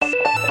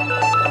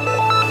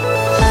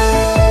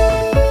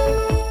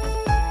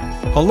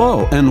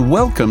Hello and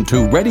welcome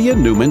to Reddy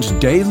and Newman's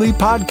Daily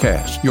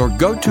Podcast, your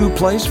go-to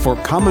place for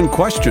common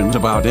questions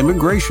about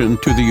immigration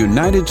to the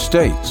United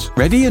States.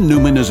 Reddy and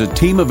Newman is a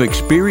team of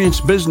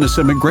experienced business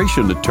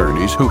immigration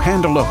attorneys who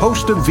handle a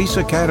host of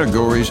visa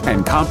categories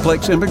and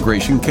complex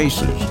immigration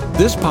cases.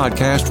 This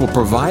podcast will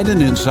provide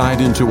an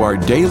insight into our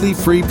daily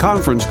free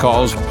conference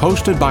calls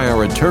hosted by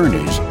our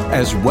attorneys,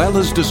 as well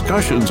as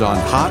discussions on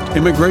hot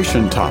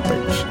immigration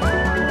topics.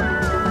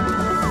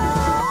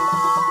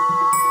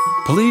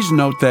 Please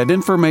note that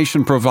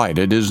information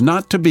provided is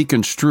not to be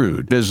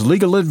construed as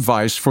legal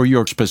advice for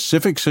your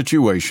specific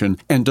situation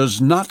and does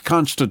not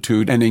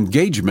constitute an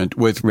engagement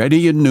with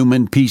Reddy and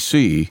Newman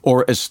PC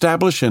or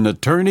establish an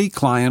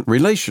attorney-client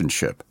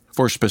relationship.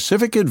 For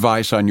specific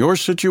advice on your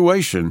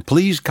situation,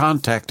 please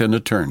contact an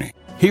attorney.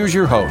 Here's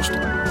your host.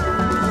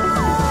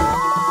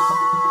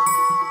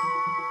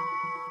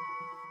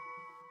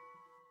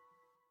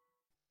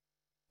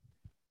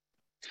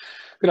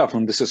 Good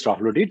afternoon. This is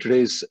Rahul Reddy. Today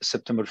is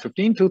September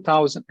 15,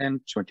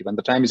 2021.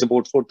 The time is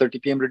about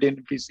 4:30 p.m. Reddy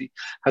and PC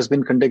has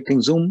been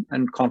conducting Zoom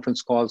and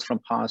conference calls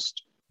from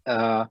past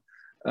 10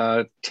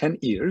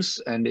 years.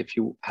 And if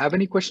you have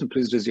any question,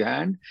 please raise your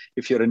hand.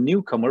 If you're a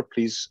newcomer,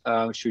 please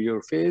show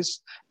your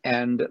face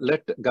and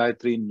let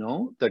Gayatri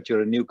know that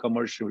you're a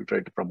newcomer. She will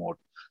try to promote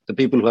the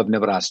people who have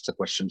never asked the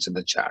questions in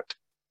the chat.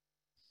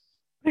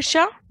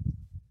 Risha?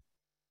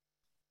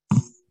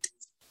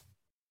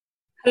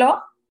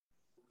 Hello?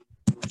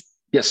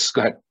 Yes,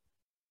 go ahead.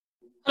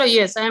 Hello,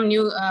 yes, I am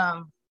new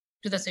to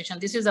the session.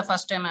 This is the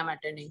first time I'm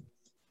attending.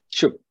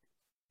 Sure.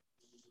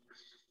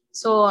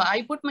 So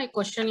I put my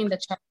question in the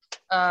chat.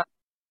 I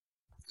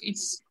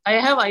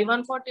have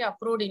I-140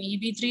 approved in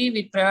EB3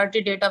 with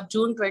priority date of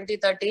June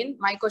 2013.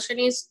 My question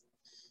is,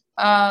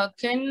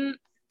 can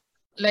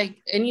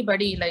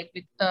anybody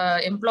with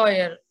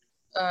employer,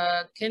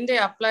 can they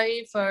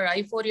apply for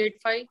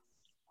I-485?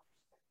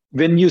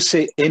 When you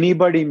say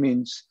anybody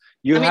means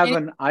you have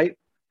an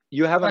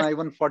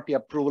I-140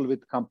 approval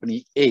with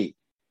company A.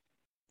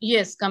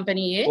 Yes,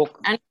 company A. Okay.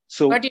 And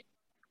so what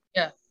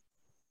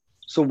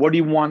do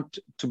you want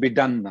to be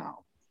done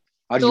now?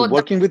 Are you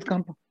working with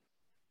company?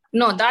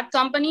 No, that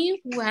company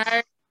who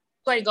I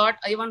got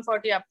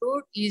I-140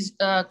 approved is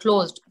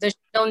closed. They shut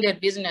down their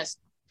business.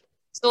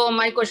 So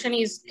my question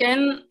is,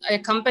 can a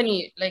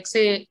company,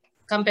 say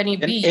company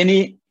B?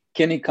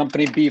 Can a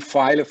company B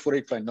file a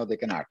 485? No, they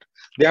cannot.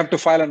 They have to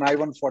file an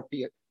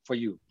I-140 for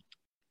you.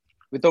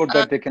 Without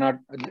that, they cannot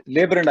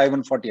labor and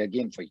I-140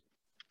 again for you.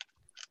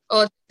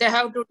 Oh, they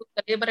have to do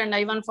the labor and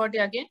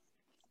I-140 again?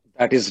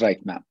 That is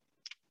right, ma'am.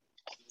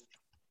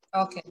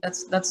 Okay,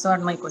 that's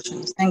what my question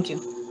is. Thank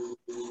you.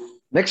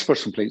 Next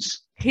person,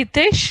 please.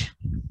 Hitesh?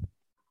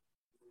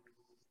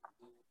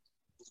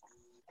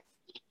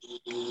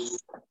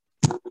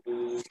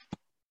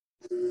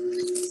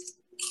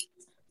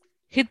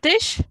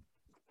 Hitesh?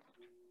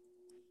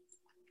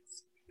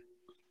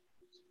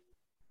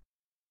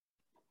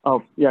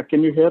 Oh, yeah.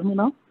 Can you hear me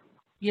now?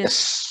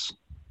 Yes.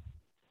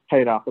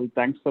 Hi, Rahul.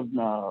 Thanks for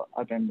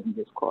attending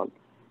this call,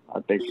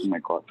 taking my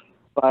call.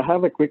 So I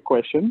have a quick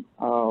question.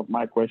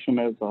 My question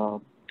is,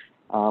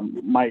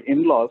 my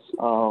in-laws,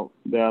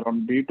 they are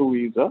on B2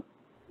 visa.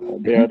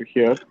 They are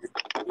here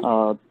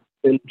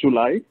till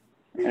July,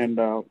 and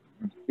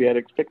we are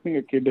expecting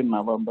a kid in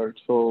November.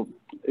 So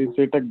is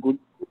it a good,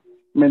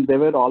 they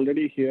were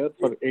already here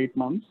for 8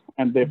 months,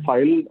 and they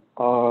filed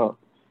for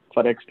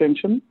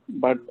extension,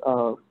 but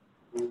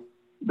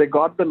they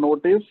got the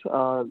notice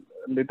a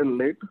little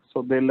late,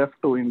 so they left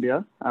to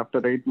India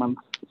after 8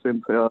 months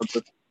since the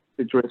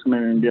situation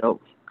in India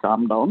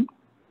calmed down.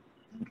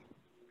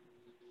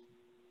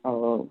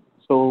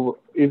 So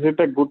is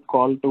it a good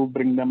call to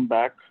bring them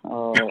back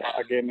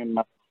again in?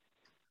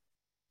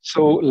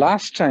 So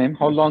last time,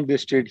 how long they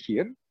stayed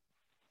here?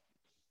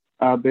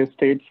 They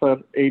stayed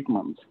for 8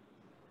 months.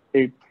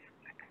 They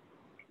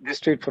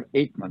stayed for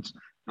 8 months.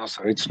 No,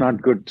 sir, it's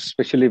not good.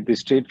 Especially if they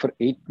stayed for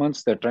 8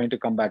 months, they're trying to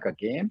come back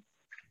again.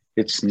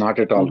 It's not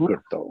at all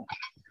good, though.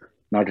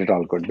 Not at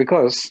all good,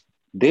 because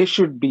they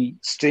should be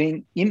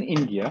staying in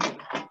India,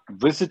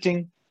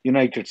 visiting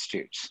United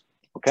States.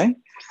 Okay?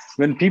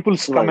 When people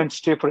come and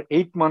stay for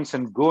 8 months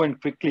and go and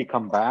quickly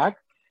come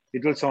back,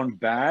 it will sound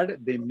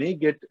bad. They may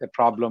get a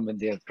problem when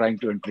they are trying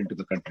to enter into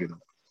the country,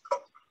 though.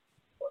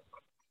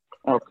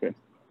 Okay.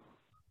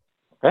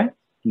 Okay?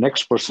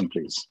 Next person,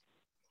 please.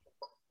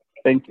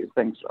 Thank you.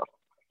 Thanks, Rob.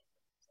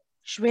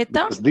 Shweta?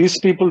 Because these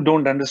people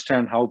don't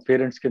understand how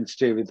parents can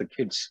stay with the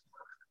kids,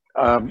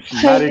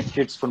 married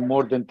kids for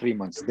more than 3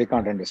 months. They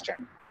can't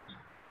understand.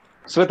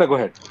 Shweta, go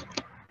ahead.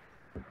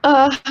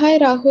 Hi,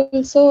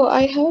 Rahul. So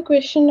I have a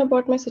question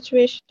about my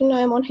situation.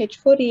 I'm on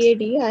H4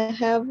 EAD. I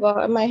have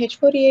my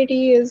H4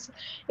 EAD is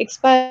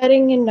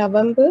expiring in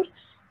November,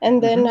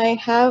 and then I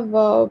have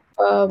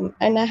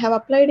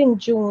applied in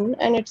June,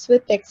 and it's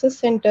with Texas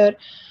Center.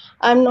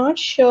 I'm not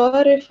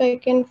sure if I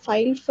can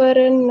file for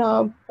an.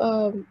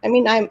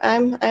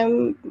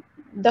 I'm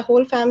the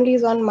whole family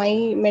is on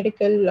my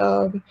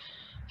medical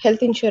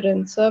health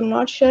insurance, so I'm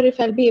not sure if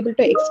I'll be able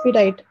to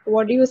expedite.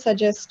 What do you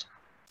suggest?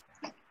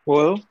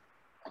 Well,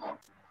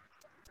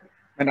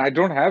 And I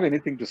don't have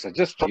anything to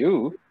suggest to you.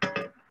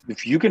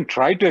 If you can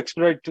try to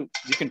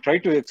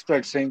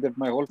expedite, saying that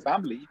my whole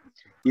family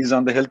is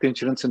on the health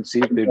insurance and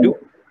see if they do.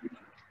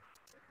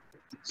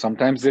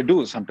 Sometimes they do,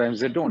 sometimes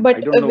they don't. But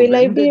I don't know will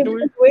I when be they able do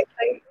to it. do it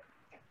right?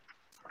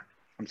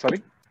 I'm sorry?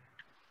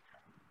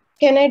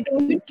 Can I do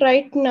it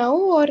right now,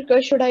 or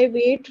should I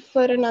wait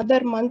for another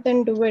month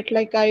and do it?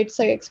 Like it's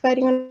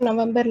expiring on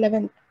November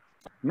 11th.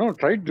 No,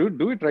 try to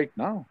do it right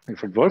now.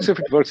 If it works, if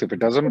it works. If it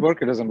doesn't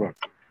work, it doesn't work.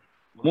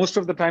 Most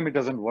of the time, it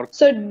doesn't work.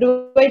 So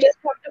do I just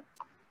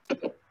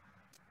have to?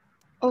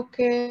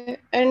 Okay,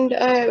 and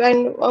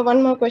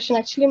one more question.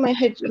 Actually, my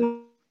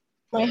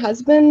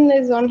husband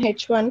is on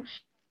H1,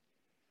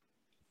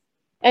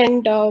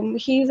 and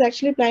he's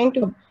actually planning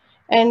to.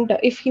 And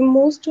if he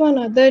moves to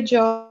another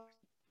job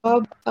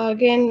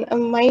again,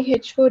 my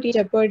H4 is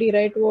jeopardy,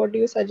 right? What do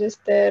you suggest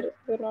there?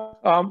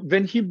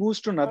 When he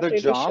moves to another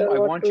really job, sure I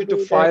what want to you to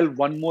do file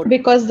there. one more.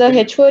 Because the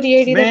H4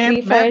 EAD that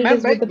we filed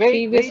is with the wait,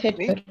 previous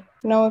H4.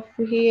 Now,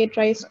 if he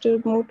tries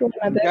to move to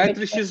another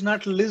Gayatri, H4. she's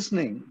not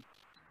listening.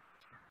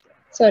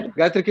 Sorry.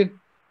 Gayatri,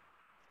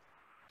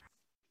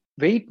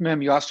 wait,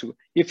 ma'am, you asked.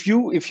 If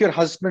your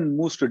husband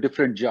moves to a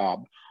different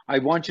job, I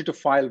want you to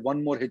file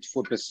one more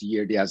H4 plus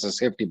EAD as a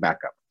safety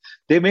backup.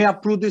 They may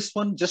approve this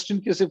one just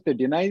in case if they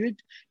deny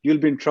it, you'll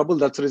be in trouble.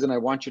 That's the reason I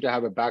want you to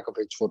have a backup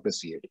H4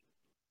 plus EAD.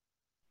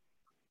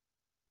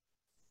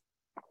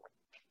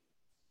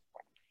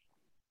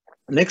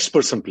 Next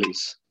person,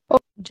 please.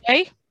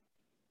 Jay?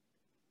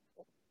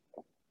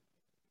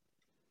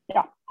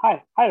 Yeah.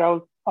 Hi,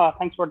 Rahul.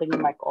 Thanks for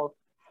taking my call.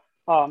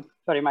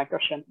 My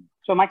question.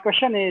 So my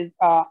question is,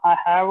 I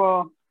have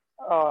a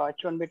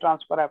H1B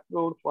transfer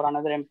approved for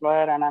another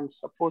employer, and I'm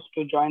supposed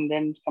to join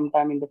them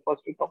sometime in the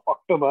first week of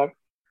October.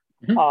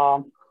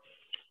 Mm-hmm.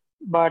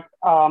 But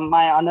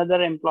my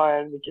another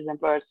employer, which is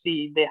employer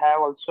C, they are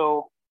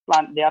also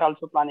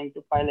planning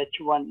to file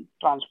H1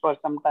 transfer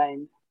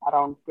sometime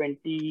around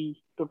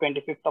 20 to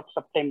 25th of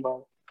September.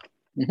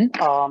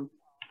 Mm-hmm.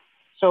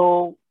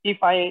 So if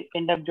I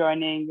end up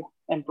joining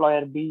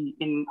employer B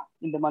in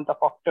the month of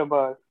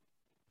October,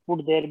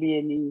 would there be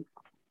any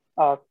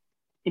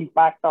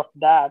impact of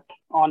that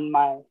on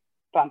my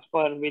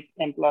transfer with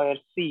employer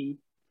C?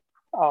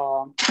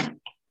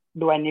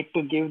 Do I need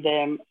to give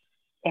them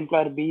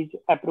employer B's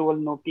approval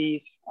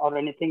notice or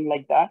anything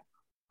like that?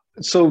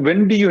 So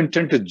when do you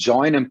intend to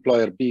join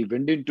employer B?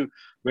 When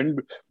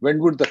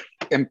would the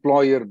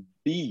employer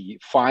B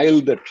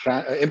file the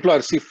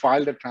employer C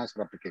file the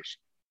transfer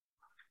application?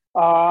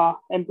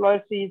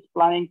 Employer C is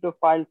planning to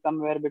file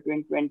somewhere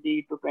between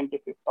 20 to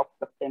 25th of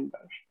September.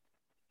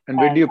 And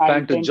when do you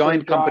plan to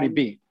join company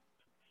B?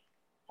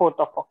 4th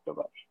of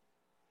October.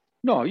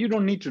 No, you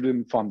don't need to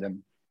inform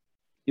them.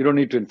 You don't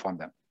need to inform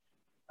them.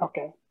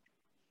 Okay.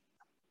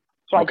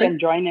 So okay. I can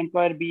join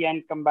employer B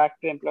and come back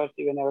to employer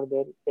C whenever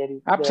there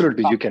is.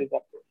 Absolutely, you can.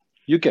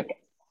 You can. Okay.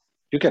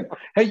 You can.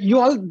 Hey,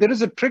 there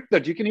is a trick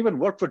that you can even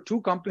work for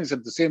 2 companies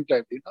at the same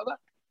time. Do you know that?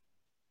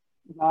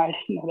 No, I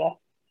didn't know that.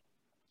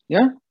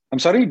 Yeah? I'm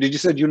sorry, did you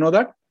say you know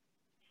that?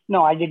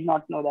 No, I did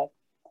not know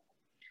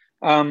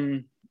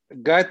that.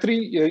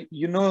 Gayatri,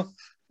 you know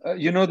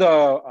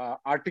the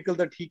article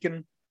that you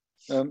can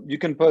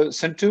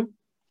send to?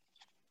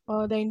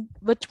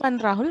 Which one,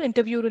 Rahul?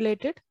 Interview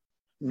related?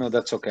 No,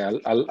 that's okay.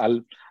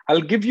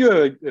 I'll give you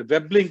a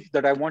web link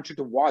that I want you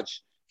to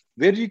watch,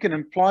 where you can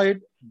employ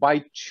it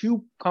by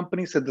 2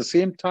 companies at the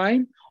same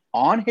time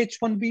on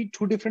H1B,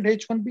 2 different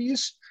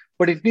H1Bs,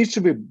 but it needs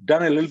to be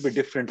done a little bit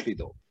differently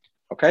though.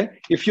 Okay.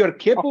 If you're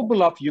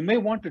capable of, you may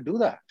want to do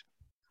that.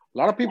 A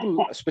lot of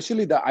people,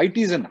 especially the IT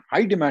is in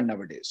high demand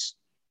nowadays.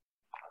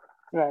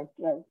 Right.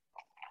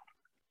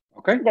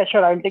 Okay. Yeah,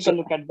 sure. I'll take a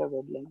look at the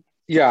web link.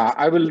 Yeah,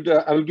 I will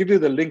give you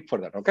the link for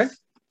that. Okay.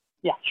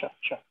 Yeah, sure.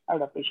 I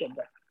would appreciate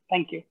that.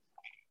 Thank you.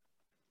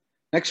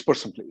 Next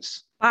person,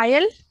 please.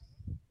 Payal?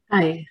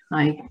 Hi.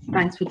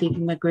 Thanks for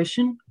taking my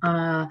question.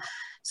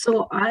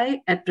 So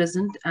I, at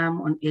present,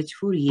 am on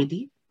H4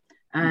 EAD,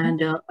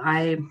 and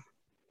I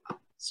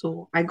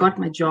got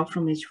my job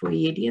from H4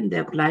 EAD, and they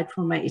applied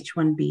for my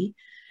H1B.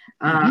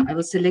 I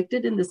was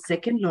selected in the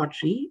second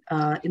lottery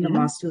in the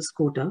master's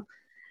quota,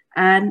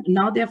 and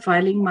now they're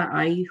filing my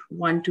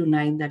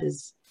I-129, that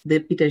is the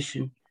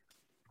petition.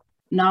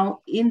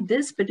 Now, in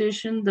this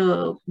petition,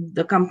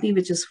 the company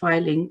which is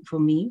filing for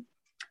me,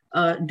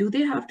 do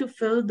they have to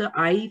fill the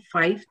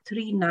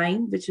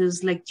I-539, which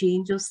is like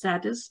change of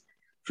status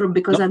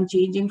because I'm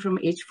changing from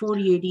H4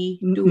 EAD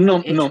to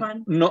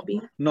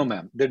H1B? No,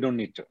 ma'am, they don't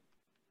need to.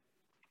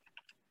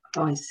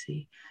 Oh, I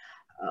see.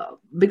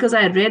 Because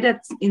I read it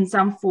in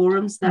some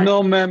forums that...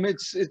 No, ma'am,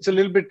 it's a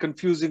little bit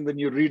confusing when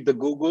you read the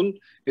Google.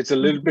 It's a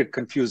little bit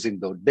confusing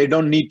though. They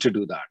don't need to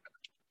do that.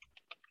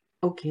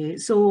 Okay,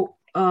 so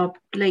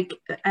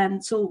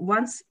so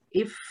once,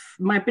 if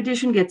my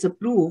petition gets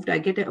approved, I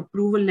get an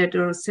approval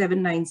letter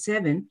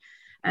 797.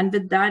 And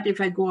with that,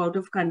 if I go out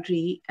of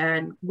country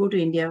and go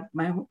to India,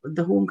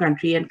 the home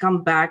country, and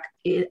come back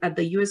at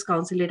the US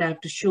consulate, I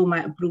have to show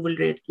my approval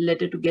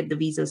letter to get the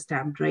visa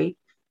stamped, right?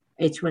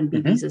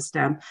 H1B visa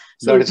stamp.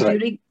 So that is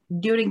right.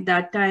 during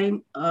that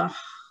time,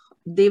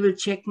 they will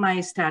check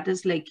my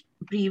status, like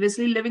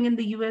previously living in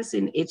the US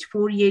in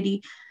H4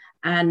 EAD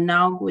and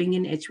now going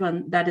in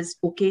H1. That is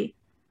okay.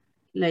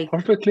 Like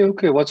perfectly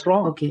okay. What's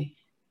wrong? Okay,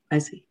 I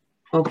see.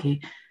 Okay,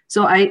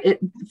 so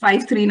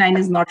 539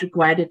 is not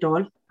required at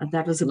all.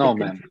 That was a No, bit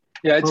ma'am. confusing.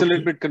 Yeah, it's a little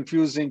Okay. bit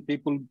confusing.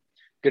 People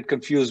get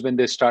confused when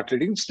they start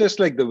reading. It's just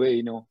like the way,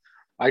 you know,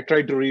 I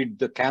tried to read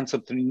the cancer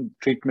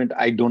treatment.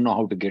 I don't know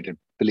how to get it.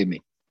 Believe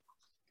me.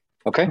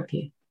 Okay.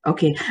 Okay.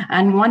 Okay.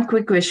 And one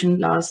quick question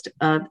last.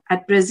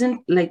 At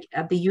present, like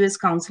at the US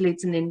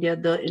consulates in India,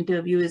 the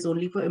interview is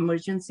only for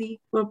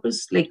emergency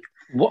purpose. Like,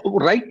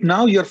 Right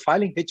now, you're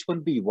filing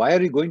H1B. Why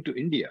are you going to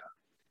India?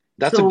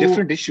 That's a So-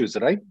 different issues,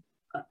 right?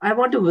 I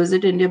want to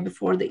visit India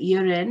before the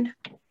year end.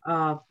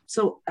 Yeah,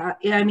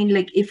 I mean,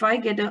 like if I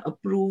get an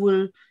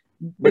approval.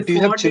 But do you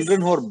have before children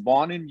this- who are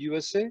born in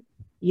USA?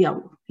 Yeah.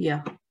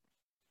 Yeah.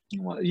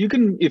 Well, you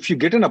can, if you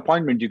get an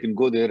appointment, you can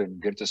go there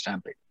and get the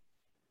stamping.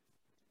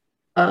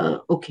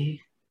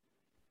 Okay.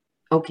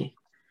 Okay.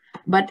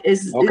 But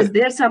is Okay.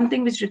 there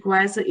something which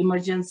requires an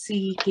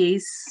emergency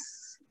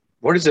case?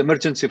 What is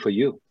emergency for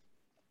you?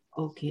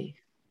 Okay.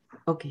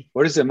 Okay.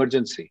 What is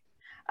emergency?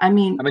 I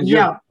mean, you-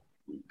 yeah.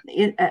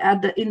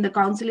 In the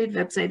consulate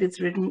website, it's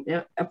written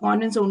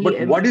appointments only.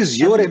 But what is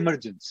your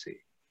emergency?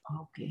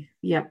 Okay.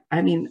 Yeah.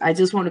 I mean, I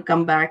just want to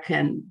come back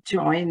and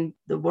join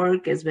the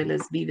work as well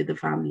as be with the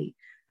family.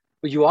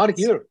 You are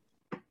here.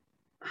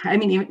 I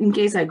mean, in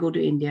case I go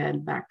to India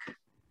and back.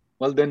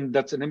 Well, then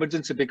that's an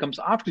emergency becomes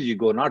after you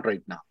go, not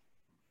right now.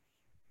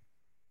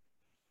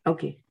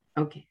 Okay.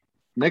 Okay.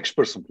 Next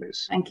person,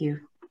 please. Thank you.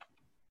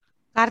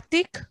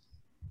 Karthik?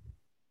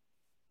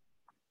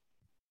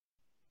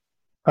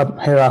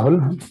 Hey Rahul,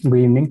 good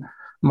evening.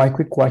 My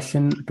quick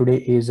question today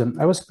is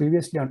I was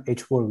previously on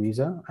H4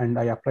 visa and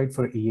I applied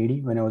for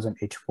EAD when I was on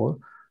H4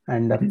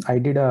 and I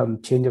did a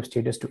change of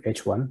status to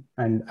H1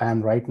 and I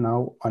am right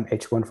now on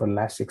H1 for the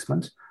last 6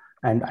 months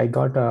and I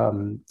got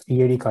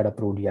EAD card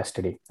approved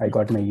yesterday. I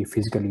got my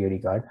physical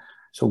EAD card.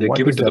 So They what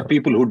give it is to the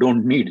people who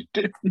don't need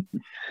it.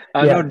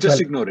 Yeah, No, just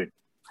well, ignore it.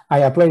 I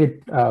applied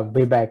it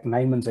way back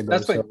 9 months ago.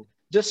 That's fine.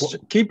 Just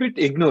keep it,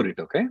 ignore it,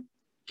 okay?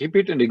 Keep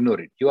it and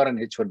ignore it. You are on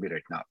H1B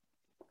right now.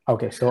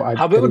 Okay, so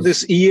However,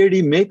 this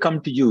EAD may come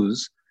to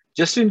use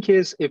just in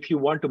case if you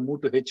want to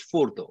move to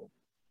H4 though.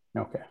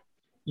 Okay.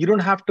 You don't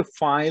have to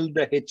file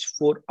the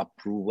H4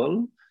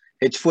 approval,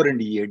 H4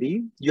 and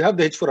EAD. You have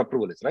the H4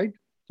 approval, right?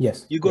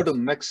 Yes. You go to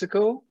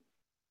Mexico,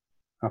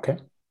 Okay.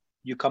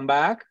 you come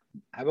back,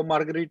 have a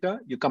margarita,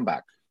 you come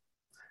back.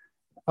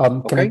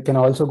 Can I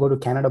also go to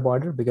Canada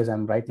border because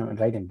I'm right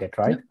in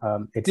Detroit?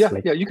 It's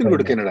You can go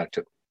to 30 minutes. Canada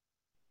too.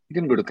 You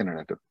can go to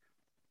Canada too.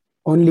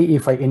 Only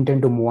if I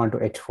intend to move on to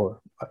H4.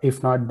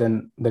 If not,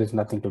 then there is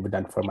nothing to be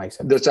done for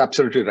myself. That's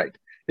absolutely right.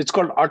 It's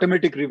called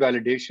automatic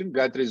revalidation.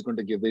 Gayatri is going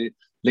to give a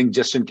link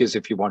just in case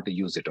if you want to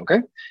use it, okay?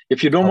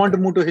 If you don't want to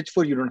move to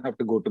H4, you don't have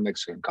to go to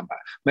Mexico and come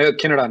back.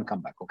 Canada and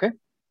come back, okay?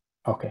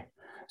 Okay.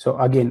 So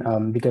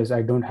again, because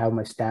I don't have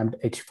my stamped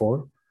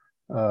H4,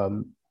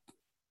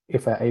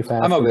 if I have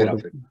I'm to aware go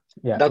of to, it.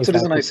 Yeah, That's the if I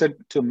reason have I to- said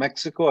to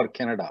Mexico or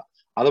Canada.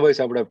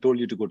 Otherwise, I would have told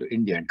you to go to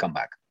India and come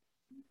back.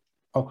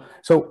 Oh,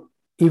 so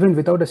even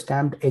without a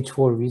stamped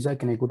H4 visa,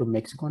 can I go to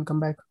Mexico and come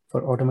back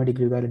for automatic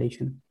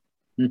revalidation?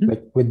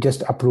 With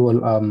just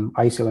approval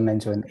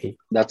I-797A.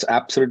 That's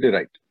absolutely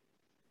right.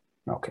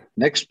 Okay.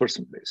 Next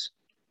person, please.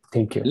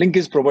 Thank you. Link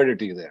is provided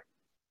to you there.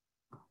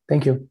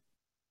 Thank you.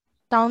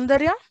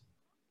 Soundarya?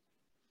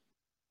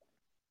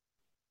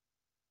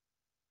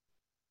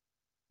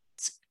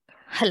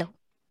 Hello,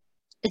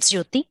 it's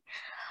Jyoti.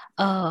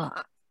 Go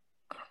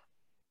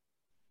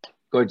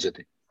ahead,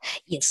 Jyoti.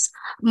 Yes,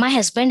 my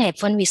husband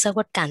F1 visa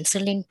got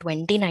cancelled in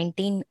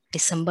 2019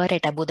 December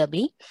at Abu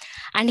Dhabi,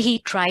 and he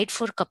tried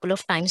for a couple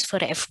of times for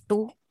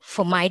F2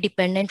 for my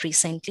dependent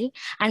recently,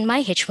 and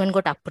my H1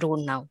 got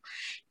approved now.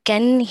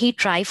 Can he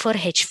try for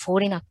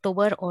H4 in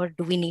October, or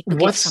do we need to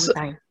give some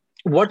time?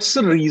 What's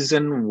the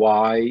reason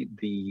why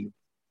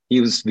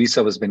his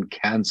visa has been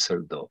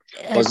cancelled though?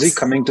 Was he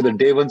coming to the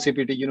day one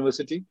CPT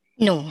university?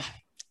 No.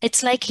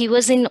 It's like he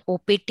was in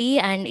OPT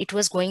and it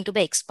was going to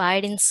be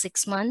expired in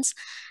 6 months,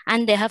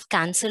 and they have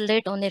cancelled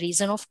it on a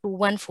reason of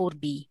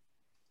 214B.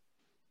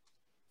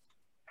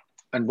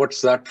 And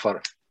what's that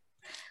for?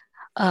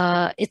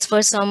 It's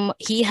for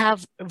he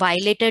have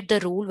violated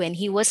the rule when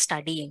he was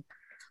studying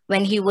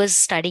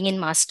in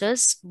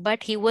masters,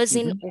 but he was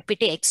in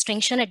OPT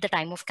extension at the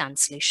time of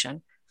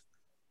cancellation.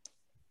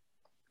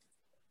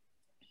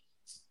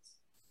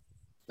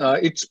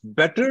 It's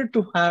better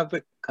to have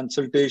a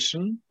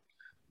consultation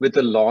with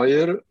a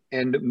lawyer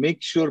and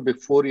make sure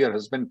before your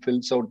husband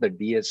fills out the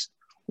DS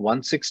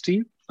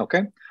 160,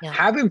 okay? Yeah.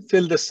 Have him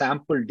fill the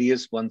sample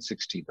DS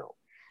 160 though,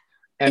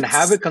 and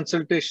have a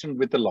consultation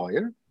with a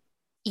lawyer.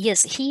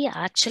 Yes, he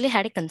actually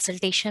had a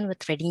consultation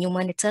with Reddy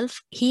Newman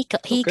itself. He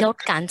got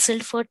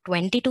cancelled for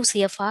 22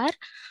 CFR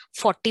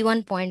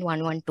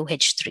 41.112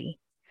 H3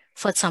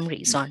 for some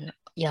reason.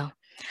 Yeah,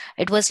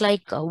 it was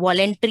like a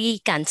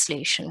voluntary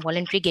cancellation,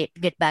 voluntary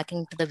get back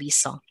into the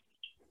visa.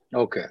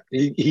 Okay.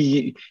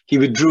 He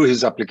withdrew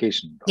his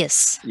application.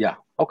 Yes. Yeah.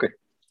 Okay.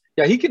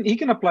 Yeah, he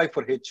can apply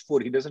for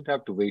H4. He doesn't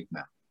have to wait,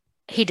 ma'am.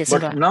 He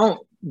doesn't.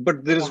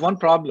 But there is one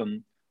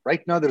problem.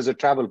 Right now, there is a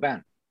travel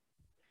ban.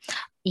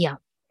 Yeah.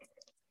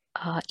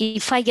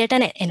 If I get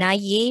an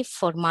NIA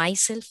for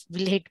myself,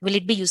 will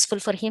it be useful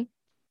for him?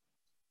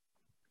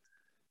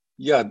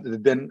 Yeah,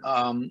 then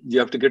you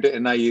have to get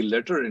an NIA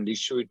letter and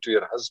issue it to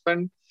your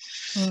husband.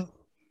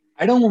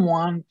 I don't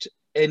want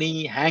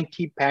any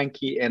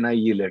hanky-panky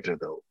NIA letter,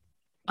 though.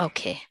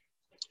 Okay.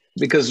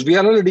 Because we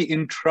are already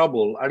in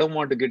trouble. I don't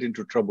want to get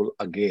into trouble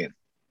again.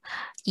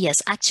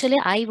 Yes, actually,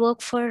 I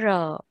work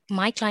for,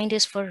 my client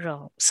is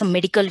for some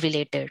medical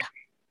related.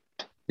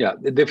 Yeah,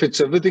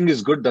 if everything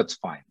is good, that's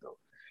fine, though.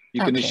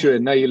 You can issue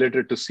an NIA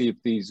letter to see if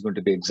he's going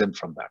to be exempt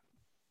from that.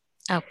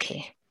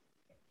 Okay.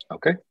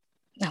 Okay.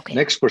 Okay.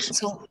 Next person.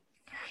 So,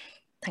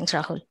 thanks,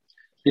 Rahul.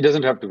 He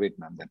doesn't have to wait,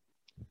 ma'am, then.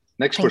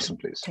 Next person,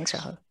 please. Thanks,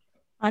 Rahul.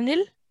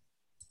 Anil?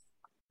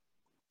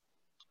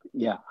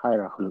 Yeah. Hi,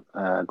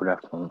 Rahul. Good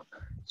afternoon.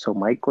 So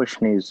my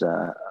question is,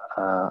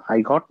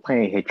 I got my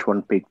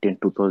H1 picked in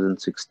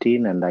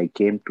 2016 and I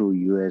came to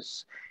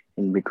US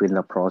in between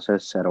the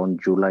process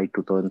around July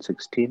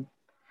 2016.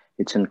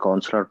 It's in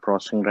consular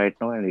processing right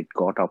now and it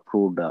got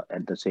approved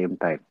at the same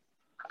time.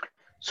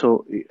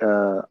 So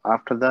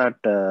after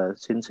that,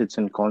 since it's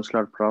in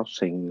consular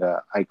processing,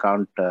 I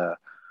can't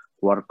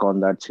work on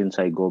that since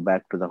I go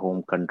back to the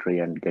home country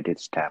and get it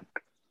stamped.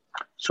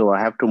 So I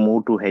have to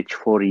move to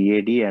H4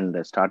 EAD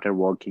and started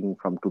working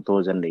from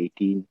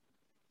 2018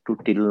 to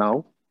till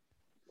now.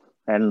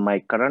 And my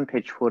current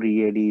H4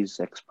 EAD is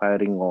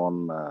expiring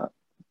on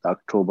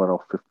October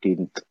of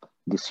 15th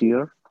this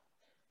year.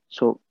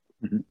 So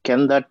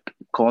can that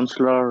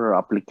consular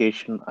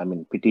application,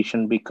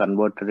 petition be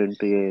converted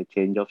into a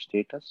change of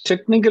status?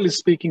 Technically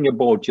speaking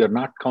you're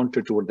not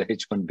counted toward the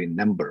H1B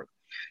number.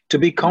 To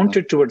be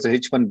counted towards the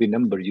H1B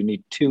number, you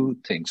need two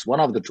things. One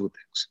of the two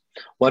things.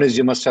 One is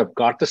you must have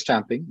got the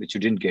stamping, which you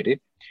didn't get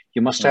it.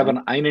 You must have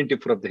an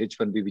I-94 of the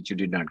H1B, which you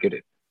did not get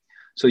it.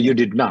 So you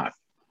did not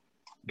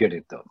get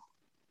it, though.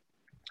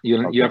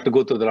 You have to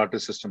go through the lottery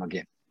system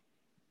again.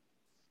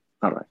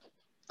 All right.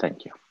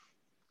 Thank you.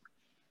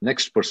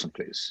 Next person,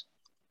 please.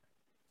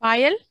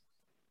 Payal?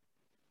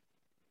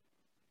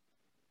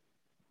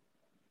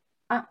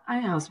 I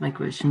asked my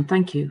question.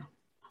 Thank you.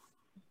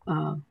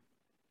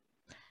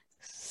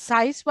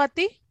 Sai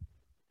Swati?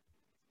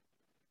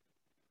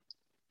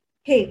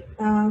 Hey,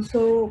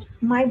 so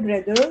my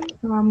brother,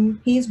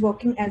 he's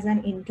working as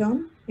an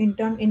intern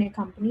in a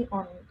company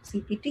on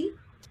CPT.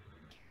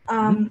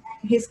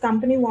 His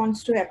company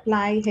wants to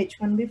apply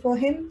H1B for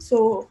him.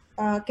 So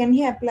can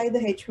he apply the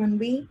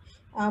H1B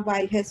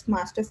while his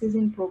master's is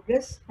in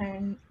progress?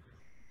 And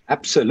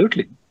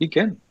absolutely, he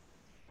can.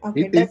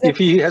 Okay, if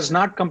he has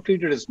not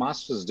completed his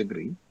master's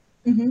degree,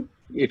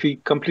 if he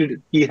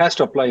completed, he has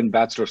to apply in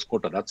bachelor's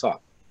quota, that's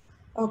all.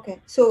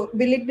 Okay, so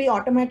will it be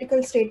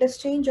automatical status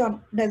change or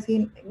does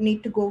he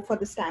need to go for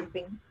the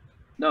stamping?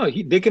 No,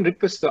 they can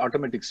request the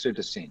automatic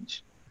status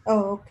change.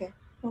 Oh, okay.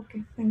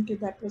 Okay, thank you.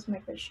 That was my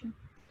question.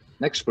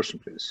 Next person,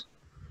 please.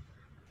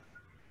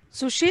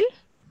 Sushil?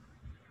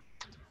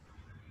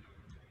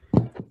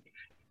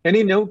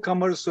 Any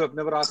newcomers who have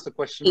never asked the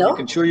question, Hello? you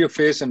can show your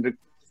face and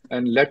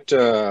let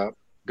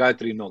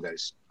Gayatri know,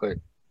 guys. Go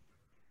ahead.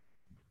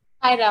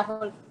 Hi,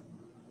 Rahul.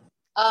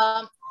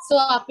 So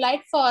I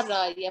applied for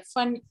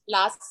F1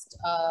 last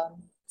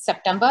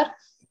September.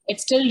 It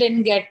still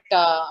didn't get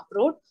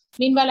approved.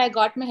 Meanwhile, I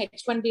got my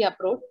H1B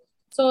approved.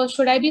 So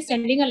should I be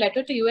sending a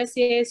letter to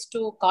USCIS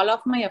to call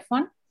off my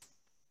F1?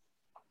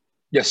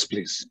 Yes,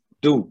 please.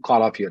 Do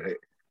call off your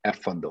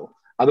F1 though.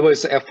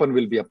 Otherwise, the F1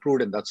 will be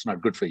approved and that's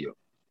not good for you.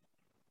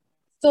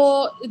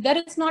 So there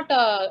is not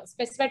a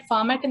specified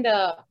format in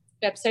the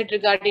website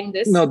regarding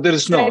this? No, there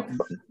is no.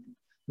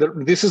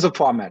 This is a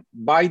format.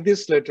 By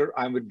this letter,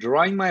 I'm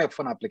withdrawing my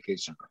F1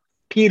 application.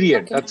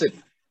 Period. Okay. That's it.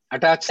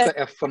 Attach the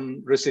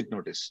F1 receipt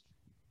notice.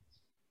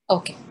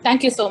 Okay.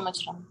 Thank you so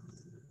much, Ram.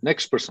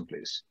 Next person,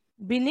 please.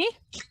 Binny?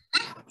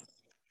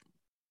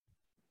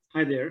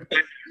 Hi there.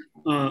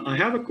 I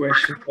have a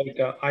question.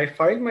 I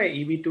filed my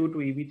EB2 to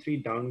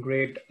EB3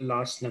 downgrade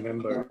last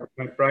November.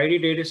 My priority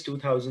date is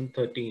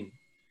 2013.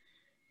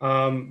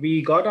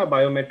 We got our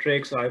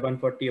biometrics,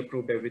 I-140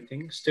 approved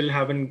everything. Still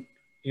haven't,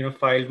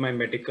 filed my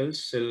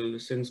medicals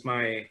since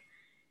my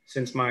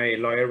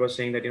lawyer was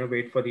saying that,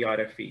 wait for the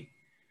RFE.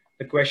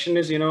 The question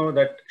is,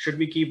 that should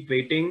we keep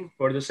waiting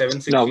for the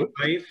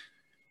 765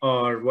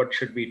 or what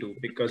should we do?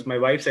 Because my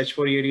wife's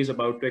H4 EAD is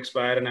about to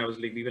expire and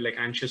we were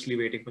anxiously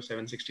waiting for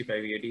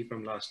 765 EAD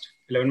from last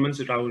 11 months.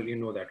 Rahul, you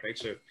know that, right?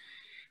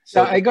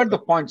 So I got the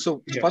point.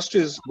 So first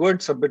is go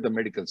and submit the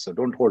medicals. So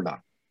don't hold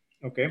on.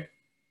 Okay.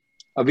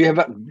 We have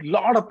a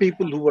lot of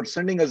people who are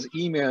sending us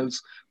emails.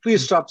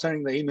 Please stop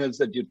sending the emails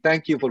that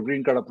thank you for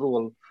green card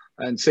approval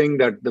and saying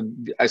that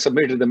I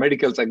submitted the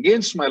medicals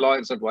against my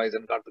lawyer's advice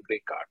and got the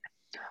green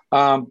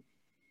card.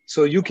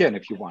 So you can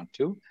if you want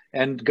to.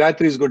 And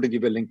Gayatri is going to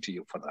give a link to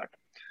you for that.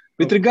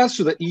 With regards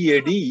to the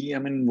EAD,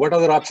 what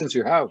other options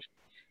you have?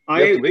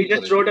 We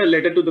just wrote a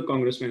letter to the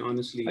congressman,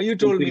 honestly. You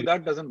told me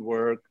that doesn't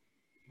work.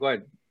 Go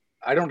ahead.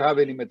 I don't have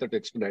any method to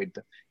expedite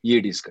the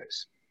EADs,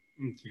 guys.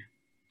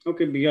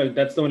 Okay, yeah,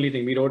 that's the only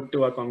thing. We wrote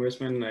to our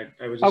congressman.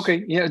 I was just...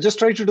 Okay, yeah, just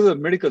try to do the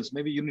medicals.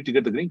 Maybe you need to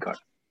get the green card.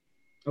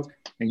 Okay.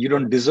 And you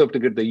don't deserve to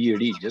get the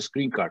EAD, just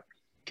green card.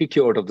 Kick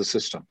you out of the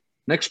system.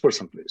 Next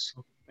person, please.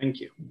 Thank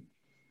you.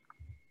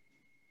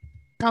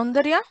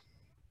 Soundarya?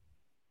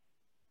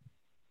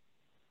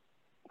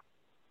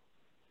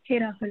 Hey,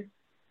 Rahul.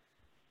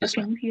 Yes,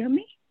 can you hear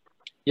me?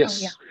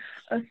 Yes.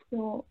 Oh, yeah.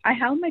 So I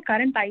have my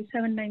current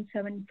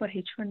I-797 for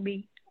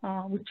H-1B,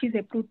 which is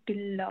approved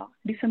till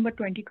December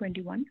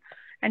 2021.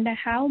 And I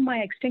have my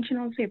extension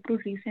also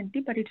approved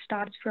recently, but it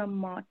starts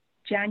from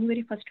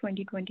January 1st,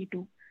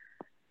 2022.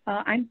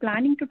 I'm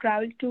planning to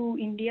travel to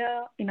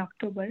India in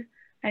October,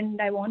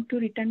 and I want to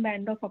return by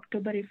end of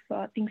October if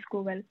things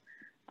go well.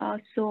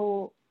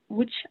 So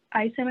which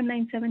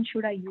I-797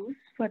 should I use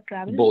for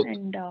travel? Both.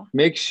 And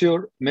make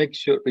sure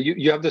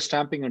you have the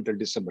stamping until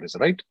December, is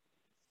right?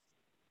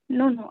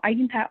 No, I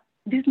didn't have.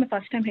 This is my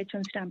first time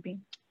H1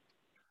 stamping.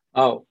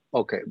 Oh,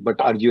 okay. But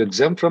are you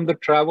exempt from the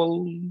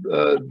travel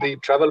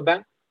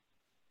ban?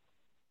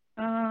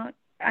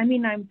 I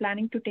mean, I'm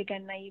planning to take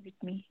NIE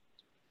with me.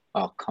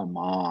 Oh, come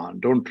on.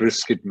 Don't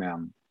risk it,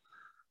 ma'am.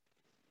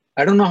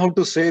 I don't know how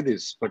to say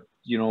this, but,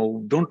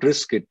 don't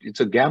risk it. It's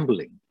a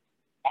gambling.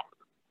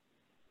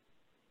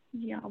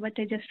 Yeah, but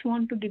I just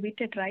want to give it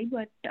a try.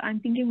 But I'm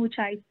thinking which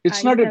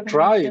It's not a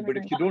try, but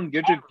if you don't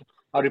get it,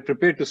 are you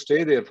prepared to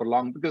stay there for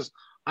long? Because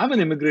I'm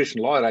an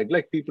immigration lawyer. I'd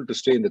like people to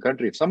stay in the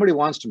country. If somebody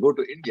wants to go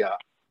to India,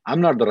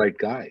 I'm not the right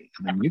guy.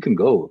 I mean, you can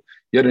go.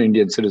 You're an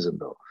Indian citizen,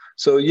 though.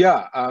 So,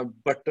 yeah,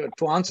 but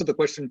to answer the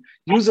question,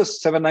 use a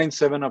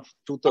 797 of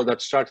 2000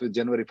 that starts with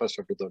January 1st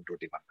of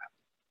 2021.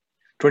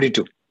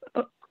 22.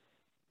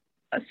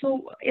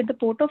 So, at the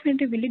port of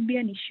entry, will it be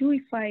an issue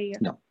if I...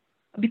 No.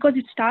 Because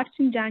it starts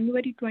in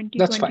January 2022.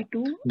 That's fine.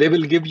 They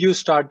will give you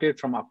start date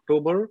from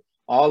October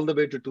all the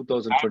way to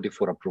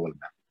 2024 approval,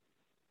 ma'am.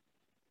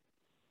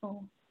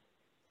 Oh,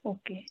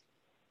 okay.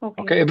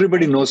 Okay,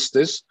 everybody knows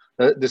this.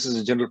 This is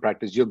a general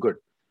practice. You're good.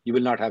 You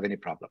will not have any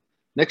problem.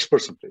 Next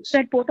person, please. So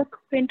at port of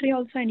entry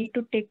also, I need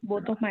to take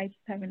both of my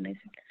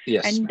 797.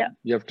 Yes, and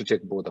you have to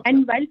check both of them.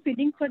 And while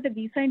filling for the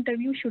visa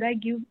interview, should I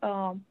give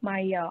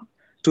my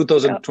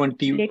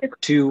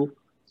 2022?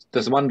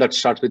 There's one that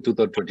starts with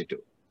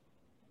 2022.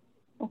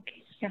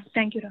 Okay. Yeah.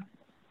 Thank you, Rahul.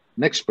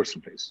 Next person,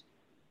 please.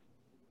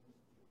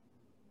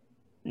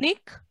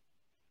 Nick.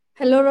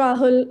 Hello,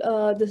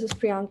 Rahul. This is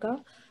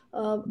Priyanka.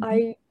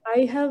 I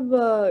have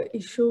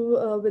issue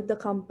with the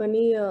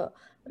company.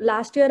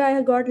 Last year,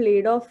 I got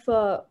laid off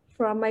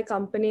from my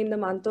company in the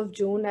month of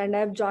June, and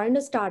I've joined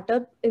a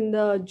startup in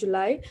the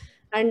July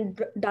and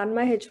done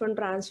my H1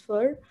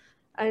 transfer.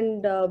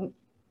 And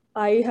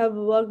I have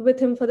worked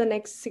with him for the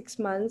next 6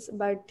 months,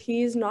 but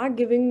he is not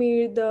giving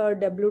me the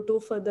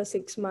W-2 for the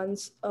 6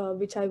 months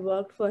which I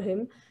worked for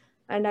him.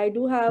 And I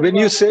do have. When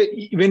you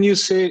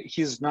say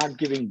he's not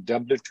giving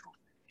W-2,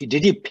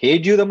 did he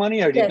paid you the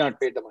money or did not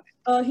pay the money?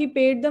 He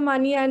paid the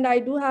money, and I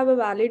do have a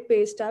valid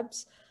pay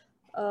stubs.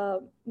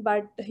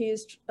 But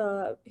he's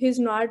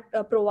not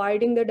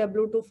providing the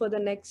W-2 for the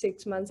next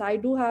 6 months. I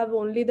do have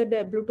only the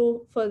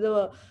W-2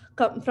 for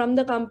from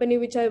the company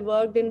which I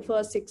worked in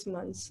for 6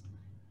 months.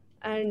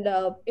 And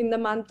in the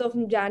month of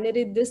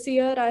January this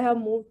year, I have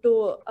moved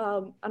to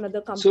another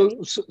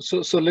company.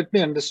 So let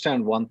me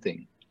understand one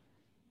thing.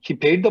 He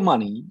paid the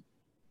money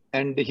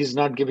and he's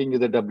not giving you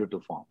the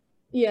W-2 form.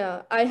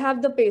 Yeah, I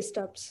have the pay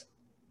stubs.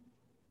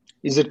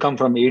 Is it come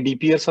from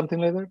ADP or something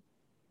like that?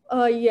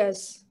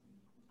 Yes.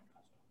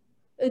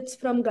 It's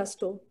from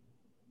Gusto.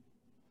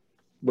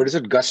 But is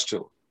it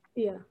Gusto?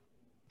 Yeah.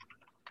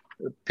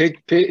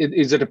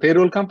 Is it a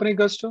payroll company,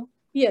 Gusto?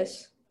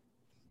 Yes.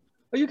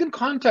 You can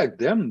contact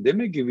them. They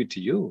may give it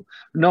to you.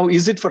 Now,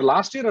 is it for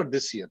last year or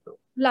this year, though?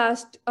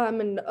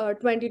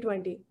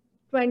 2020.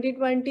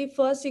 2020,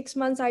 first 6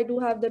 months, I do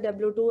have the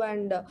W-2,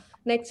 and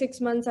next 6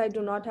 months, I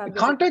do not have.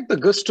 Contact the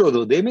Gusto,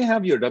 though. They may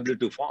have your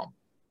W-2 form.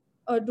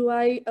 Do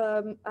I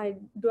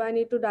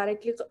need to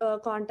directly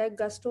contact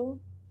Gusto?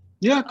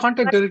 Yeah,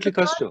 contact directly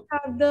Gusto. I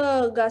have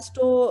the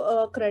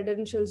Gusto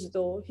credentials,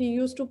 though. He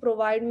used to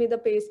provide me the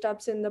pay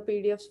stubs in the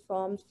PDF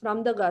forms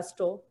from the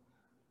Gusto.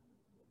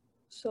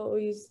 So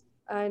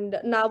and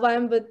now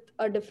I'm with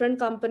a different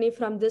company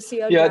from this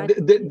year. Yeah,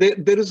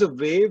 there is a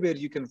way where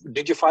you can.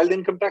 Did you file the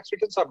income tax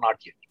returns or not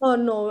yet? Oh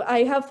no,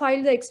 I have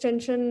filed the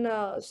extension.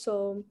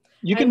 So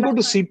you can go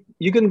to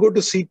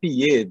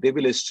CPA. They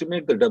will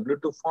estimate the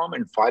W-2 form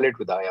and file it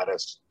with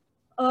IRS.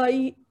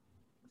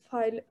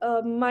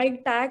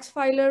 My tax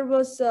filer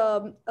was.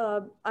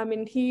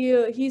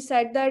 He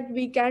said that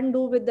we can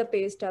do with the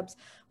pay stubs,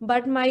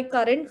 but my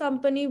current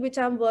company, which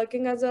I'm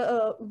working as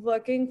I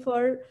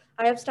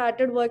have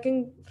started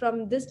working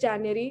from this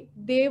January.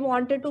 They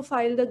wanted to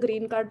file the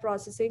green card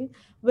processing.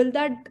 Will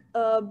that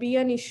be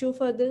an issue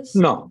for this?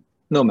 No,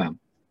 ma'am.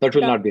 That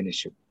will not be an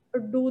issue.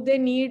 Do they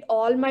need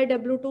all my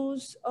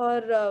W-2s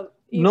or?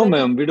 No,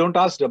 ma'am. We don't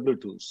ask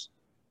W-2s.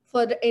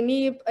 for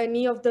any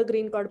of the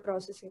green card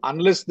processing?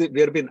 Unless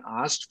we are being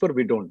asked for,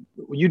 we don't.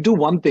 You do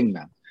one thing,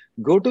 ma'am.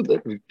 Go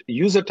to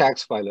use a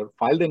tax filer,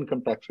 file the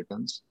income tax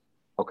returns.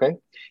 Okay.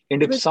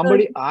 And if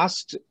somebody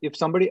asks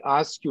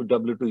you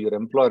W-2, your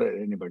employer or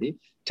anybody,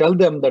 tell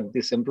them that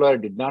this employer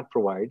did not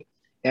provide,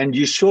 and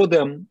you show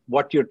them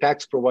what your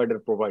tax provider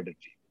provided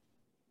to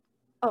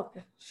you.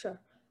 Okay, sure.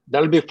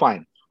 That'll be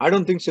fine. I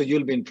don't think so.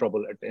 You'll be in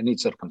trouble at any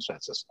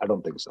circumstances. I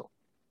don't think so.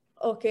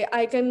 Okay,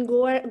 I can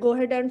go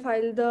ahead and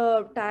file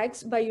the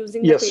tax by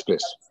using yes,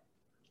 please.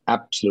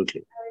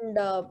 Absolutely. And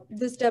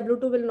this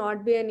W-2 will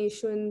not be an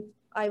issue in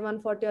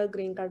I-140 or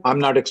green card. I'm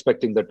not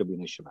expecting that to be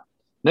an issue, ma'am.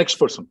 Next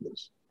person,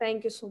 please.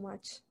 Thank you so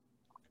much.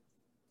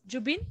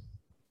 Jubin?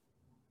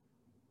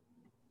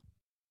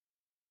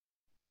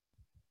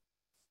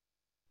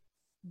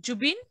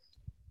 Jubin?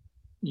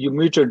 You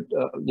muted.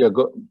 Yeah,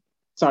 go.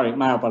 Sorry,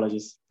 my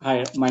apologies.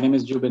 Hi, my name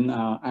is Jubin.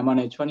 I'm on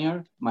H1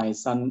 here. My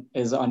son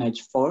is on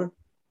H4.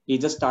 He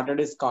just started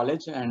his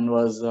college and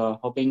was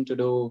hoping to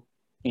do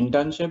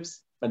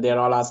internships, but they're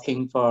all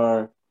asking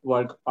for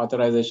work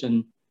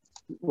authorization.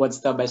 What's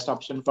the best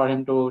option for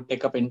him to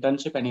take up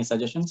internship? Any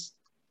suggestions?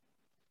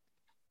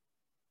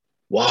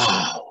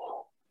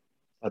 Wow,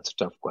 that's a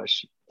tough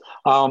question.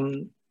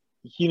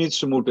 He needs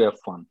to move to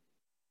F1.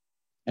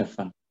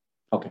 F1,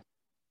 okay.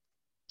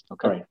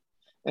 Okay. Right.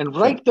 And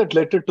write that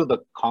letter to the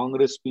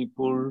Congress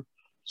people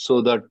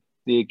so that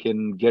they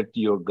can get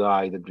your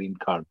guy the green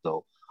card,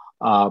 though.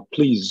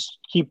 Please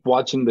keep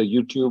watching the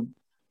YouTube.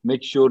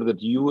 Make sure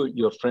that you,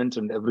 your friends,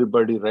 and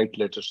everybody write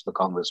letters to the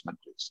congressman,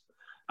 please.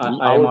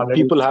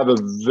 People have a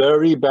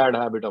very bad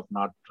habit of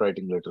not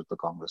writing letters to the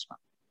congressman.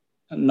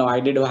 No, I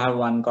did have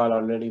one call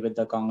already with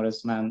the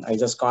congressman. I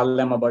just called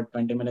them about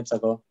 20 minutes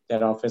ago.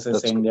 Their office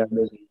is saying they're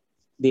busy.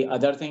 The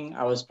other thing,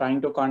 I was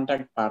trying to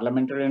contact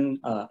parliamentarian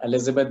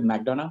Elizabeth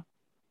McDonough.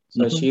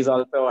 So she's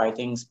also, I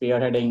think,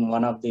 spearheading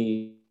one of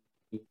the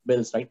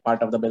bills, right?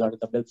 Part of the bill or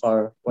the bill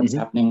for what's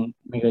happening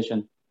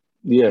immigration.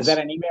 Yes. Is there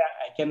any way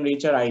I can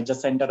reach her? I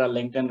just sent her a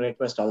LinkedIn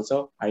request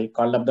also. I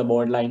called up the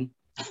board line.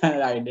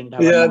 I didn't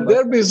have a number.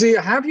 They're busy.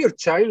 Have your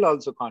child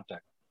also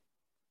contact.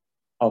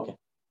 Okay.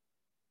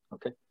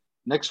 Okay.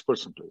 Next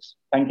person, please.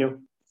 Thank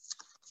you.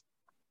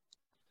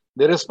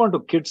 They respond to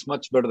kids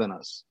much better than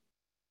us.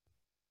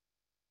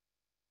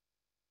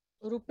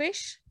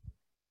 Rupesh?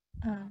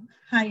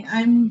 Hi,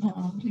 I'm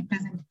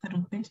representing for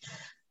Rupesh.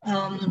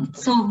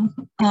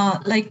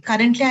 Like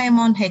currently I am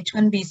on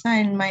H1 visa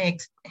and my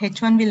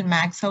H1 will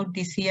max out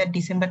this year,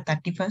 December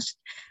 31st.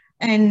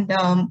 And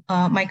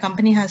my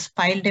company has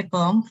filed a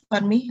perm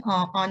for me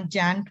on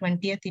Jan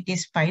 20th, it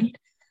is filed.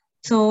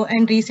 So,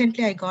 and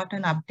recently I got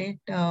an update,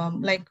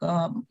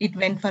 it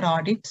went for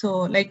audit.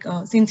 So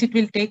since it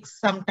will take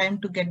some time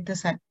to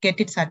get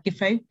it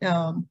certified.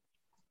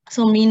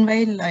 So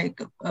meanwhile,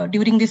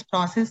 during this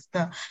process,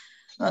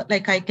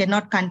 I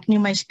cannot continue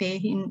my stay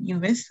in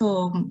US.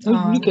 So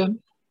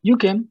you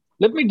can.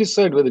 Let me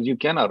decide whether you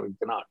can or you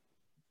cannot.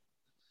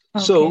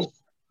 Okay. So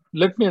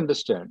let me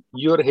understand.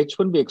 Your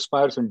H1B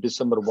expires on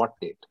December what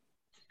date?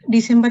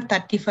 December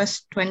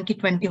 31st,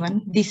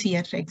 2021, this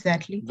year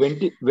exactly.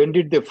 When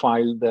did they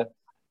file the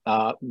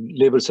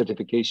labor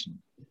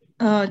certification?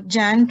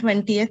 Jan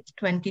 20th,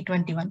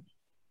 2021.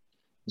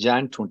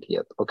 Jan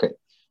 20th. Okay.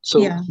 So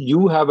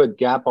you have a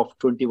gap of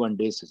 21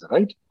 days, is that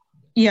right?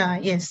 Yeah,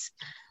 yes.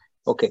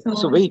 Okay.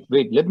 So wait.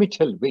 Let me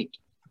wait.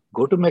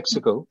 Go to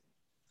Mexico.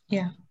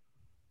 Yeah.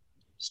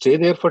 Stay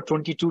there for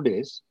 22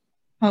 days.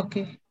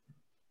 Okay.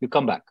 You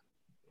come back.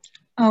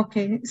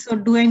 Okay. So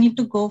do I need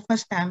to go for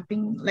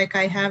stamping? Like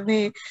I have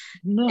a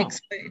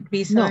expired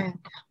visa.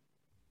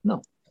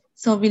 No.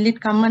 So will it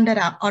come under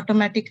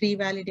automatic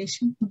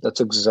revalidation?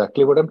 That's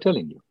exactly what I'm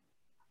telling you.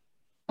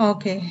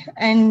 Okay.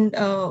 And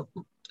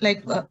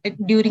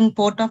during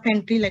port of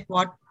entry,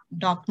 what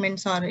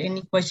documents or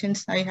any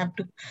questions I have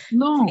to?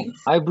 No,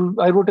 I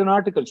wrote an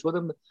article. Show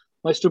them.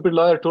 My stupid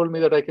lawyer told me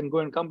that I can go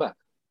and come back.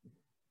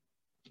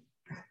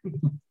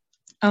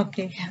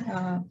 Okay.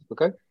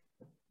 Okay.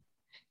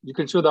 You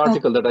can show the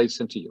article that I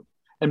sent to you.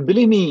 And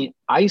believe me,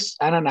 on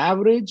an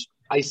average,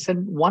 I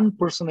send one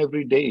person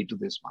every day to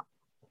this one.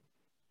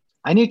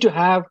 I need to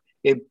have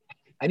a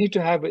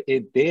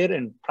there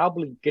and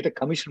probably get a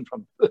commission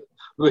from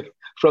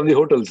the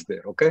hotels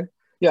there. Okay.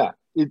 Yeah,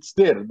 it's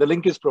there. The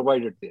link is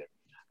provided there.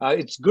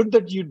 It's good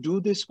that you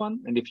do this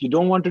one. And if you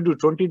don't want to do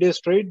 20 days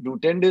straight, do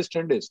 10 days,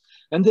 10 days.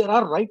 And there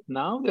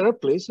are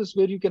places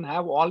where you can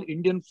have all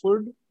Indian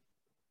food.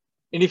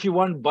 And if you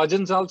want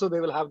bhajans also, they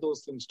will have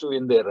those things too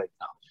in there right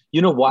now.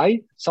 You know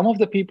why? Some of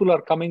the people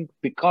are coming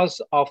because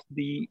of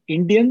the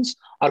Indians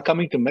are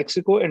coming to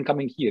Mexico and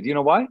coming here. You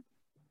know why?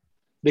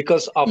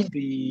 Because of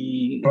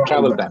the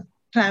travel ban.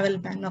 Travel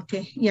ban.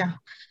 Okay. Yeah.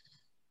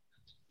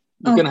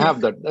 You can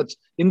have that. That's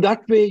in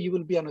that way you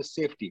will be on a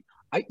safety.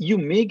 You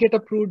may get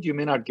approved, you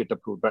may not get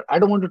approved, but I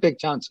don't want to take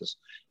chances.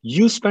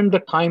 You spend the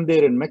time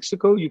there in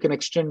Mexico, you can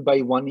extend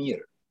by 1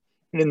 year.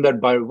 And in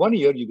that by 1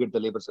 year, you get the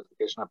labor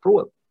certification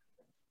approval.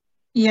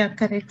 Yeah,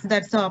 correct.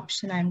 That's the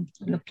option I'm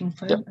looking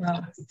for.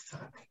 Yeah.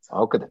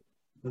 Okay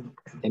then.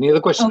 Any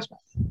other questions?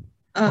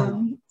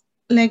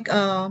 like,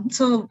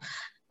 so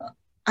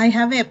I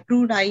have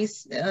approved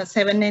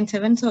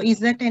I-797. So is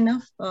that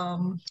enough?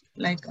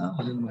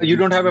 You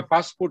don't have a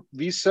passport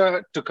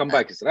visa to come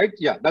back, is right?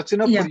 Yeah, that's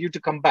enough for you to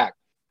come back.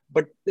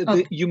 But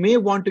you may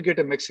want to get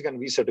a Mexican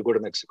visa to go to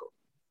Mexico.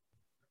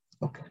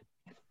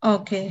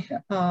 Okay.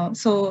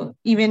 So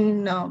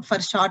even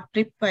for short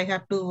trip, I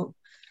have to.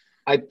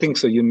 I think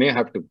so. You may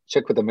have to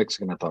check with the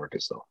Mexican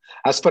authorities, though.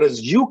 As far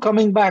as you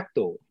coming back,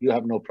 though, you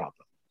have no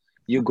problem.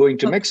 You going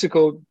to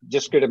Mexico,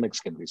 just get a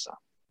Mexican visa.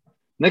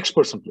 Next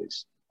person,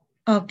 please.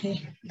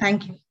 Okay.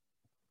 Thank you.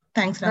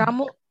 Thanks,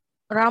 Rahul.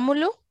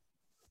 Ramulu?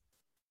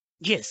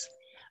 Yes.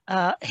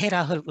 Hey,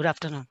 Rahul. Good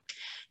afternoon.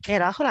 Hey,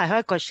 Rahul, I have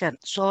a question.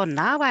 So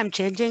now I'm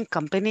changing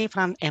company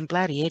from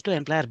employer A to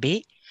employer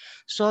B.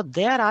 So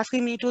they are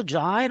asking me to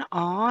join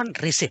on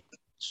receipt.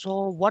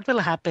 So what will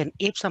happen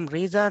if some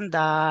reason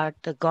that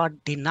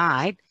got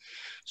denied?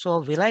 So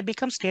will I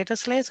become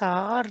statusless,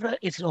 or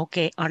it's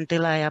okay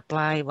until I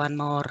apply one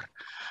more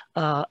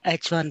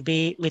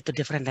H1B with a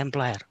different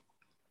employer?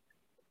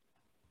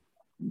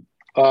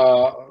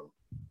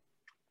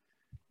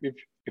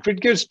 If it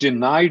gets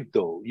denied,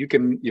 though, you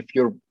can, if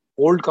your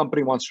old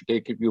company wants to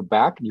take you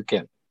back, you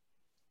can.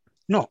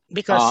 No,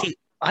 because see,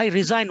 I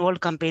resigned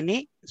old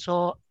company,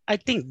 so I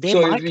think they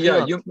might. If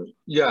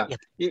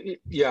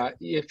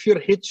you're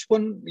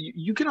H1,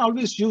 you can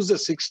always use a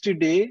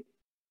 60-day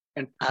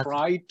and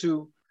try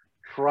to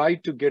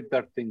get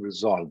that thing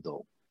resolved,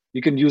 though.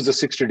 You can use the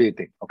 60-day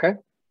thing, okay?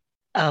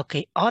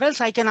 Okay, or else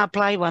I can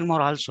apply one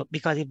more also,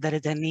 because if there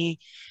is any.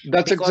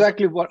 That is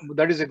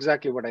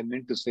exactly what I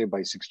meant to say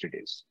by 60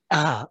 days.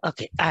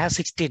 Okay, I have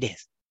 60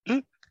 days.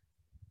 Yeah.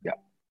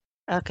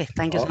 Okay,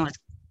 thank you so much.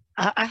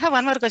 I have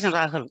one more question,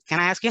 Rahul.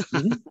 Can I ask you?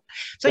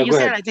 So Yeah, you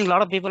said, ahead. I think a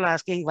lot of people are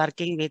asking,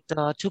 working with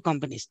 2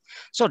 companies.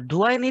 So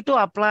do I need to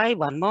apply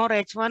one more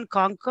H1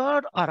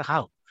 Concord, or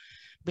how?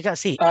 Because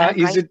see, are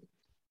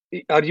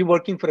you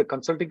working for a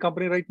consulting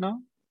company right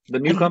now? The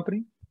new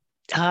company?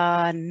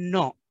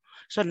 No.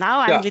 So now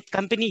I'm with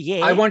company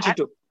A. I want you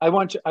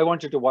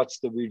to watch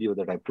the video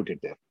that I put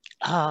it there.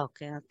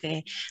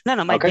 Okay.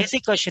 No. My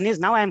basic question is,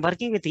 now I'm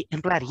working with the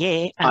employer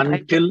A.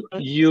 Until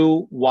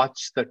you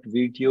watch that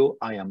video,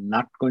 I am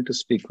not going to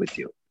speak with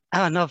you.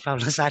 Oh, no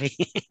problem. Sorry.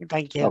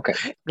 Thank you. Okay.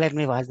 Let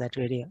me watch that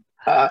video.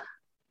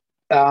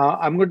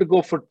 I'm going to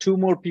go for 2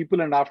 more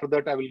people, and after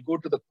that, I will go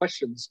to the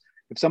questions.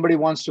 If somebody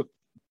wants to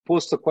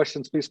post the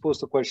questions, please post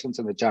the questions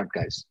in the chat,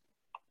 guys.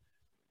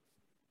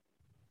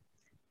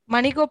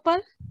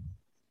 Manigopal?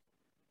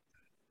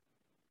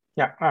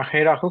 Yeah,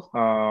 hey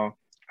Rahul,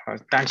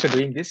 thanks for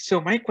doing this.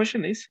 So my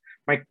question is,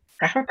 I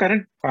have a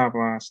current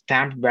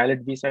stamped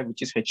valid visa,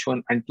 which is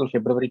H1 until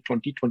February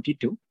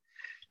 2022.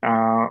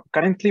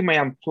 Currently, my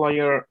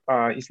employer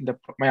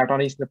my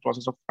attorney is in the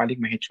process of filing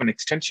my H1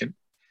 extension.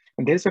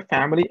 And there is a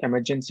family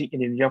emergency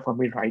in India for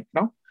me right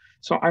now.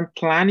 So I'm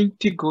planning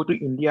to go to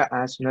India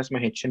as soon as my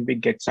H1B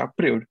gets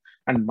approved.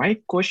 And my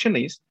question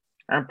is,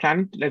 I'm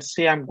planning to, let's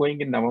say I'm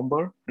going in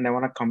November and I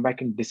want to come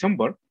back in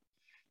December.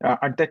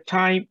 At that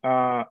time,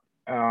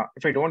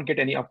 if I don't get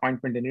any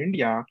appointment in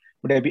India,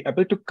 would I be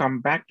able to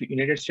come back to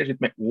United States with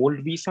my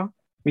old visa,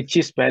 which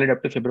is valid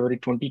up to February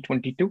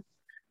 2022?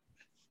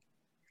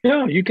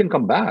 Yeah, you can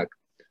come back.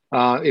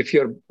 If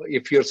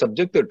you're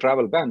subject to a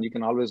travel ban, you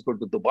can always go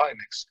to Dubai,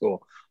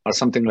 Mexico, or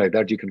something like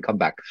that. You can come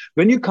back.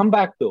 When you come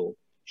back, though,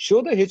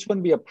 show the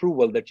H1B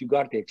approval that you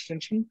got the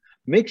extension.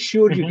 Make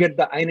sure you get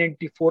the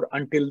I-94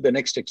 until the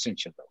next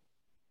extension, though.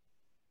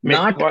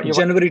 Not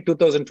January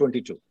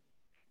 2022.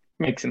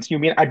 Makes sense. You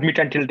mean admit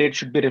until date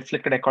should be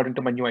reflected according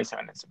to my new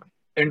I-797.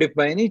 And if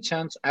by any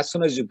chance, as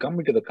soon as you come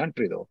into the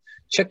country, though,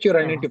 check your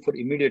I-94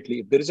 immediately.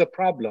 If there is a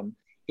problem,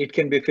 it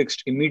can be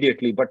fixed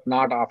immediately, but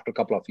not after a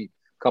couple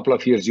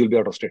of years, you'll be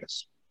out of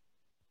status.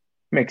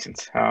 Makes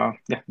sense. Yeah,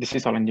 this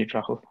is all indeed,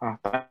 Rahul.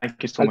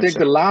 Thank you so much. I'll take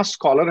the last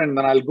caller, and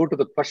then I'll go to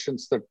the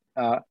questions that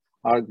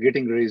are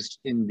getting raised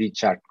in the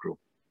chat group.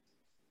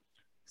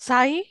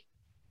 Sai?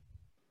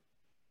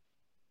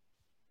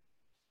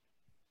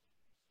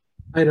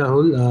 Hi,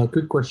 Rahul.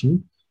 Quick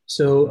question.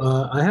 So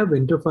I have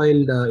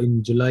interfiled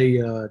in July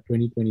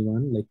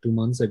 2021, like 2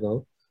 months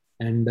ago,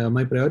 and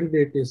my priority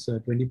date is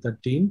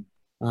 2013.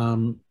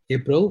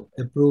 April,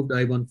 approved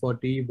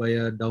I-140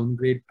 via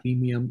downgrade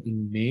premium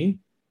in May.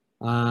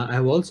 I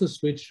have also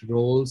switched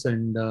roles,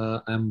 and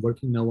I'm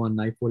working now on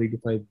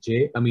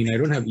I-485J. I mean, I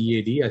don't have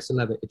EAD. I still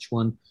have a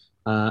H1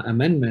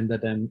 amendment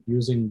that I'm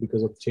using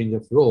because of change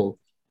of role.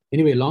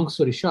 Anyway, long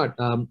story short,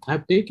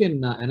 I've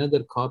taken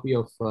another copy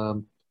of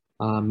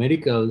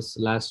medicals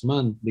last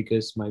month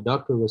because my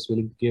doctor was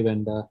willing to give,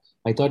 and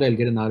I thought I'll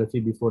get an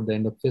RFE before the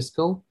end of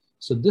fiscal.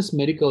 So this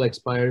medical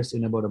expires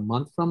in about a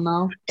month from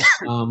now.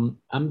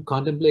 I'm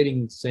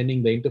contemplating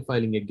sending the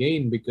interfiling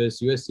again because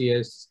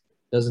USCIS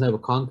doesn't have a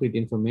concrete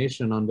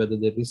information on whether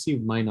they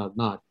received mine or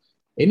not.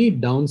 Any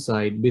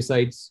downside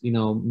besides,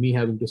 me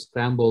having to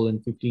scramble in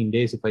 15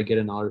 days if I get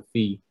an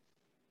RFE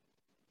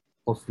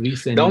of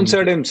resending?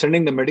 Downside, I'm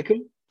sending the medical?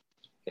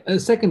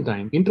 Second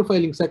time,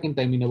 interfiling second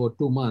time in about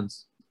 2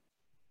 months.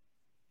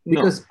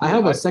 Because I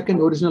have a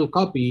second original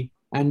copy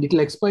and it'll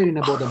expire in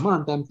about a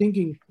month. I'm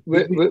thinking.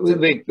 Wait.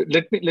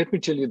 Let me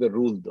tell you the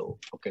rule though.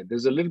 Okay,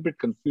 there's a little bit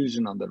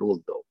confusion on the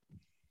rule though.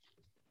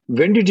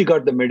 When did you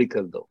got the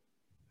medical though?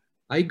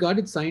 I got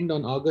it signed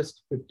on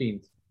August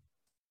 15th.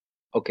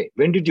 Okay,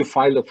 when did you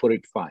file the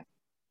 485?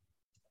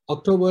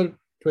 October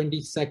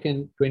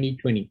 22nd,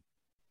 2020.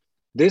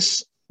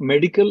 This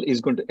medical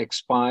is going to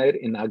expire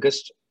in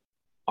August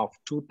of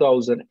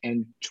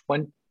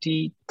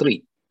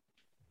 2023.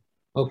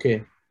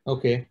 Okay.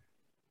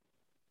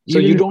 So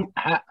you don't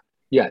have,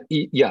 yeah.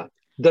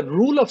 The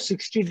rule of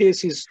 60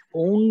 days is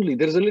only,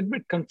 there's a little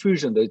bit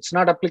confusion though. It's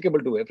not applicable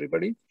to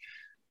everybody.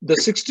 The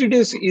 60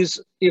 days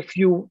is if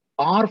you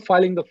are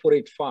filing the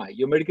 485,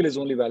 your medical is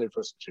only valid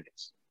for 60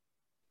 days.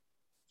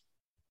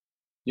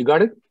 You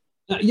got it?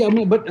 Yeah,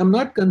 but I'm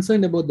not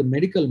concerned about the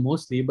medical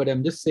mostly, but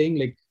I'm just saying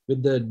like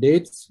with the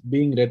dates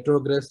being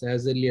retrogressed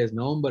as early as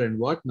November and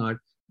whatnot,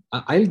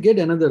 I'll get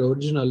another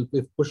original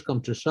if push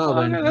comes to shove.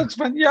 That's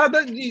fine. Yeah,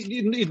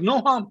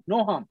 no harm.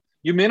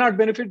 You may not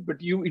benefit, but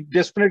it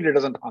definitely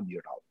doesn't harm you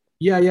at all.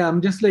 Yeah.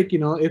 I'm just like,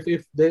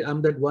 if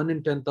I'm that 1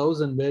 in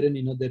 10,000 wherein,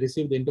 they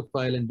receive the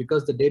interfile and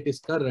because the date is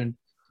current,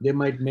 they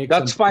might make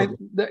That's fine.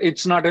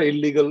 It's not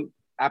illegal.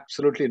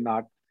 Absolutely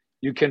not.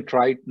 You can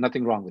try it.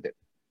 Nothing wrong with it.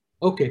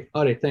 Okay.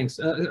 All right. Thanks.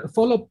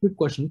 Follow-up quick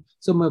question.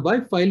 So my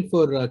wife filed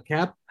for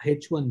CAP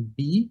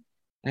H1B,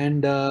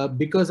 and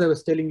because I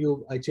was telling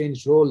you I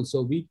changed roles,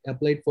 so we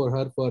applied for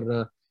her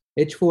for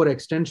H4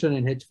 extension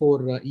and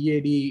H4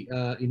 EAD,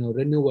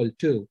 renewal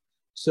too.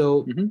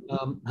 So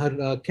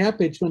her CAP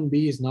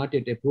H1B is not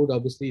yet approved.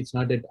 Obviously, it's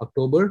not at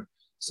October.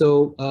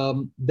 So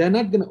they're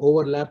not going to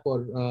overlap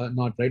or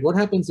not, right? What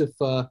happens if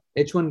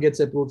H1 gets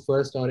approved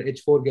first or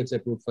H4 gets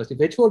approved first? If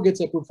H4 gets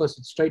approved first,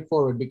 it's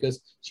straightforward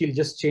because she'll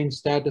just change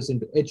status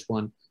into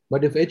H1.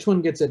 But if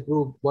H1 gets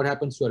approved, what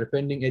happens to her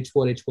pending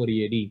H4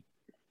 EAD?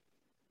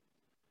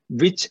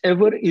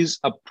 Whichever is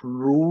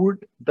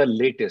approved the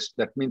latest.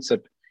 That means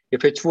that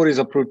if H4 is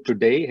approved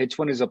today,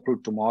 H1 is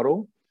approved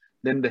tomorrow,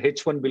 then the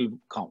H1 will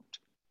count.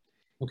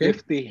 Okay.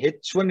 If the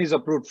H1 is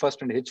approved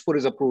first and H4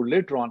 is approved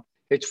later on,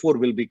 H4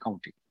 will be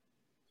counting.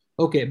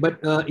 Okay, but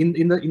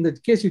in the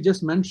case you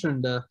just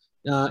mentioned,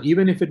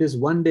 even if it is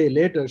 1 day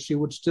later, she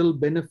would still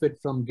benefit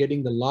from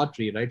getting the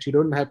lottery, right? She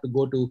don't have to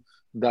go to.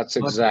 That's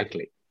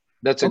exactly.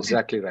 That's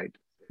exactly right.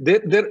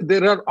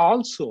 There are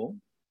also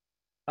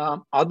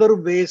other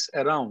ways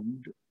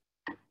around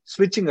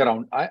switching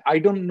around. I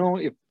don't know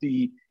if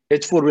the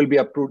H4 will be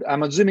approved.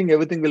 I'm assuming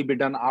everything will be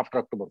done after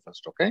October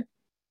 1st. Okay.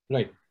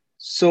 Right.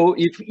 So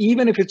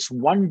even if it's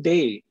 1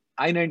 day,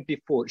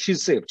 I-94,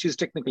 she's safe. She's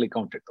technically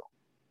counted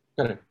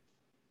though. Correct.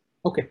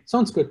 Okay,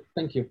 sounds good.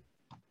 Thank you.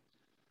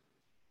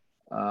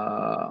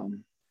 Are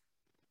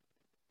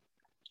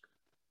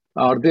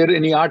there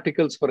any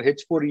articles for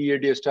H4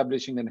 EAD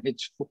establishing an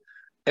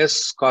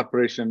H4S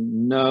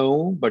corporation?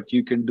 No, but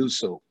you can do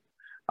so.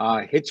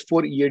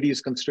 H4 EAD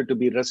is considered to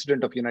be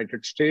resident of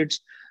United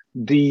States.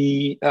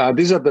 These are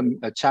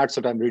the charts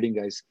that I'm reading,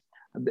 guys.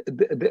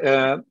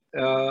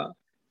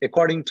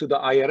 According to the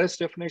IRS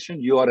definition,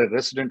 you are a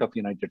resident of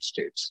United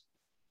States.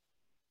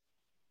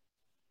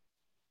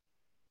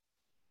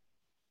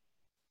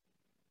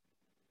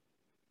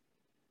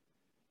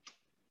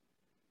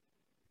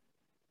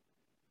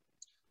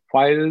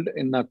 Filed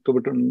in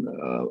October,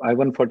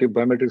 I-140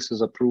 biometrics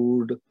is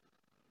approved.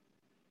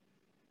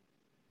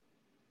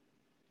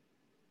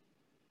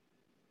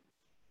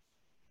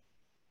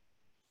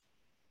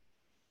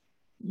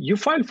 You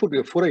filed for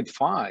your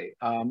 485.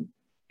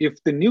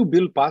 If the new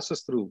bill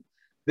passes through,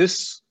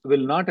 this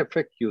will not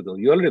affect you though.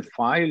 You already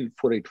filed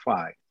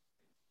 485.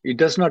 It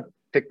does not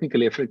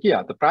technically affect.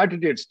 Yeah, the priority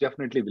dates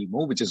definitely will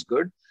move, which is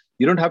good.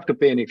 You don't have to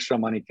pay any extra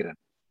money, Kiran.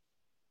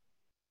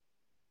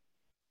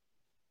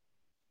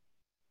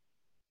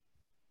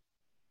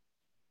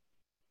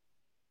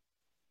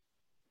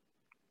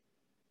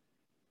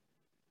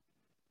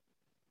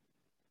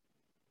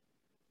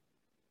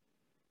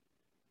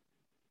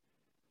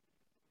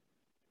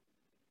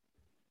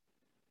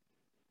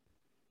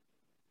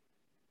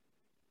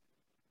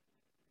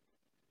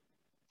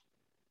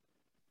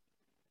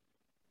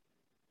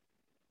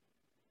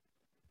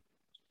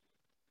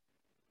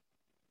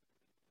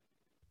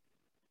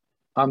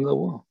 I'm the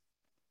one.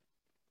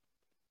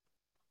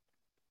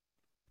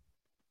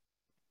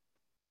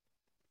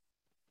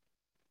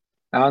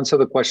 Answer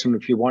the question.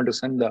 If you want to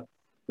send the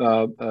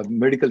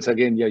medicals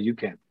again, yeah, you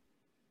can.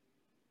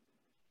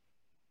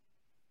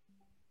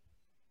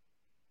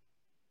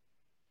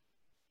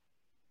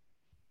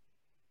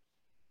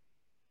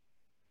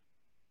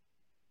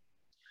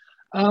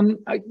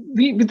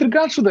 With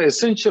regards to the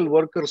essential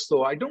workers,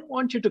 though, I don't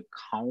want you to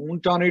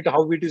count on it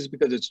how it is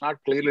because it's not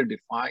clearly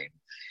defined.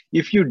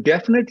 If you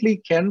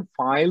definitely can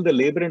file the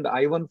labor and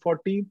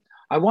I-140,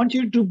 I want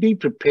you to be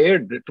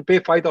prepared to pay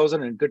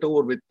 $5,000 and get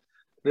over with,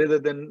 rather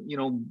than,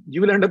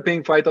 you will end up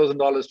paying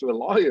 $5,000 to a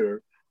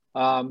lawyer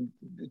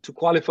to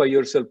qualify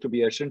yourself to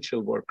be an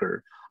essential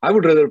worker. I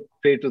would rather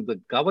pay to the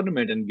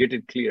government and get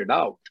it cleared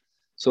out.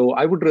 So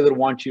I would rather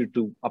want you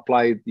to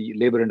apply the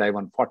labor and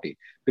I-140,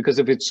 because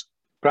if it's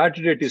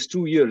priority date is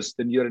 2 years,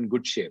 then you're in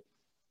good shape.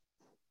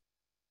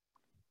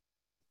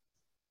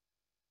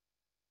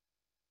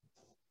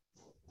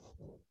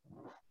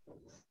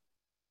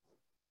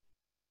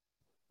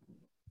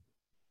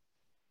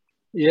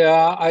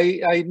 Yeah,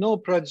 I know,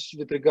 Praj,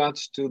 with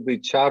regards to the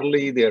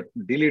Charlie, they're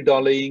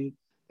dilly-dallying.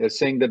 They're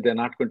saying that they're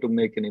not going to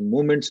make any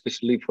movement,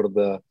 especially for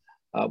the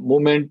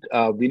movement.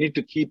 We need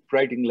to keep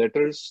writing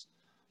letters.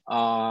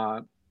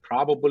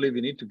 Probably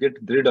we need to get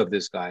rid of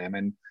this guy. I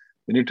mean,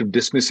 we need to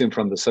dismiss him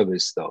from the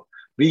service, though.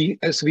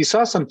 As we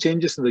saw some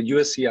changes in the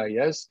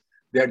USCIS,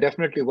 they are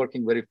definitely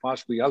working very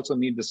fast. We also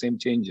need the same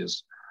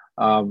changes.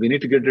 We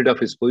need to get rid of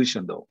his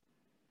position, though.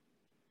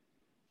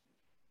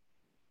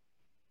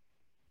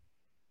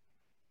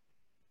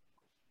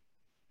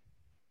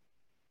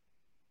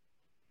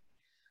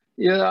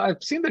 Yeah,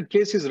 I've seen that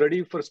case is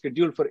ready for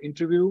scheduled for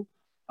interview.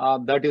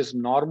 That is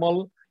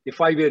normal. If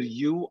I were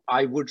you,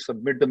 I would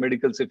submit the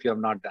medicals if you have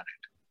not done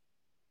it.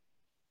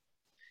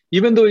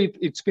 Even though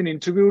it's been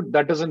interviewed,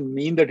 that doesn't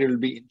mean that it will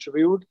be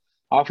interviewed.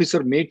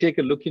 Officer may take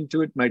a look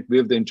into it, might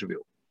waive the interview.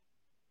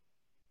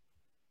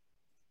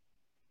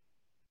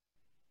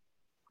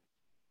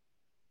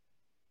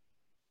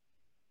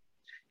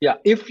 Yeah,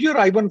 if your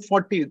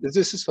I-140,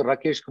 this is for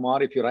Rakesh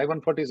Kumar, if your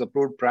I-140 is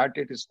approved,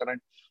 priority is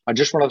current,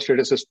 adjustment of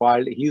status is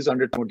filed, he's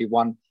under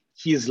 21,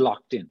 he's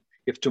locked in.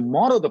 If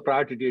tomorrow the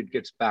priority date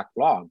gets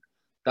backlogged,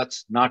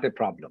 that's not a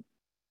problem.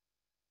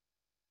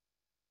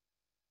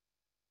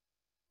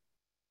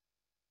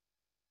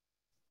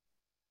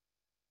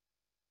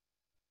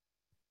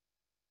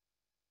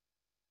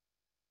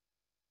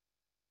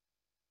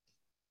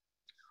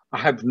 I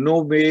have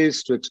no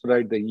ways to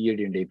expedite the EAD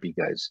and AP,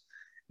 guys.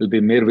 It'll be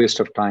a mere waste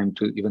of time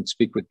to even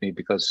speak with me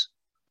because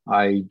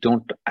I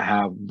don't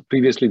have,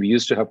 previously we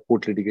used to have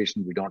court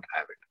litigation, we don't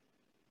have it.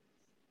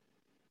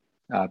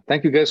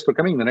 Thank you guys for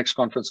coming. The next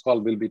conference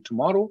call will be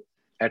tomorrow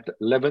at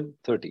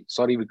 11:30.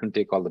 Sorry, we couldn't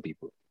take all the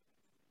people.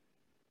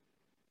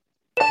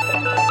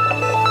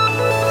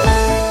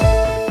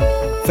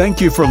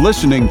 Thank you for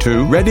listening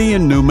to Reddy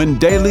and Newman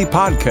Daily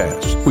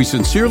Podcast. We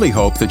sincerely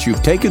hope that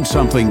you've taken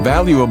something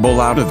valuable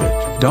out of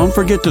it. Don't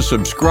forget to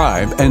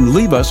subscribe and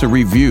leave us a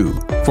review.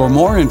 For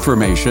more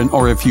information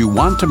or if you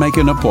want to make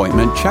an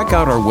appointment, check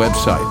out our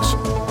websites,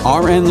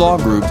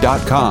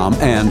 rnlawgroup.com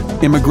and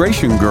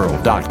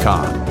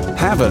immigrationgirl.com.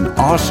 Have an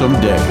awesome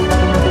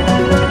day.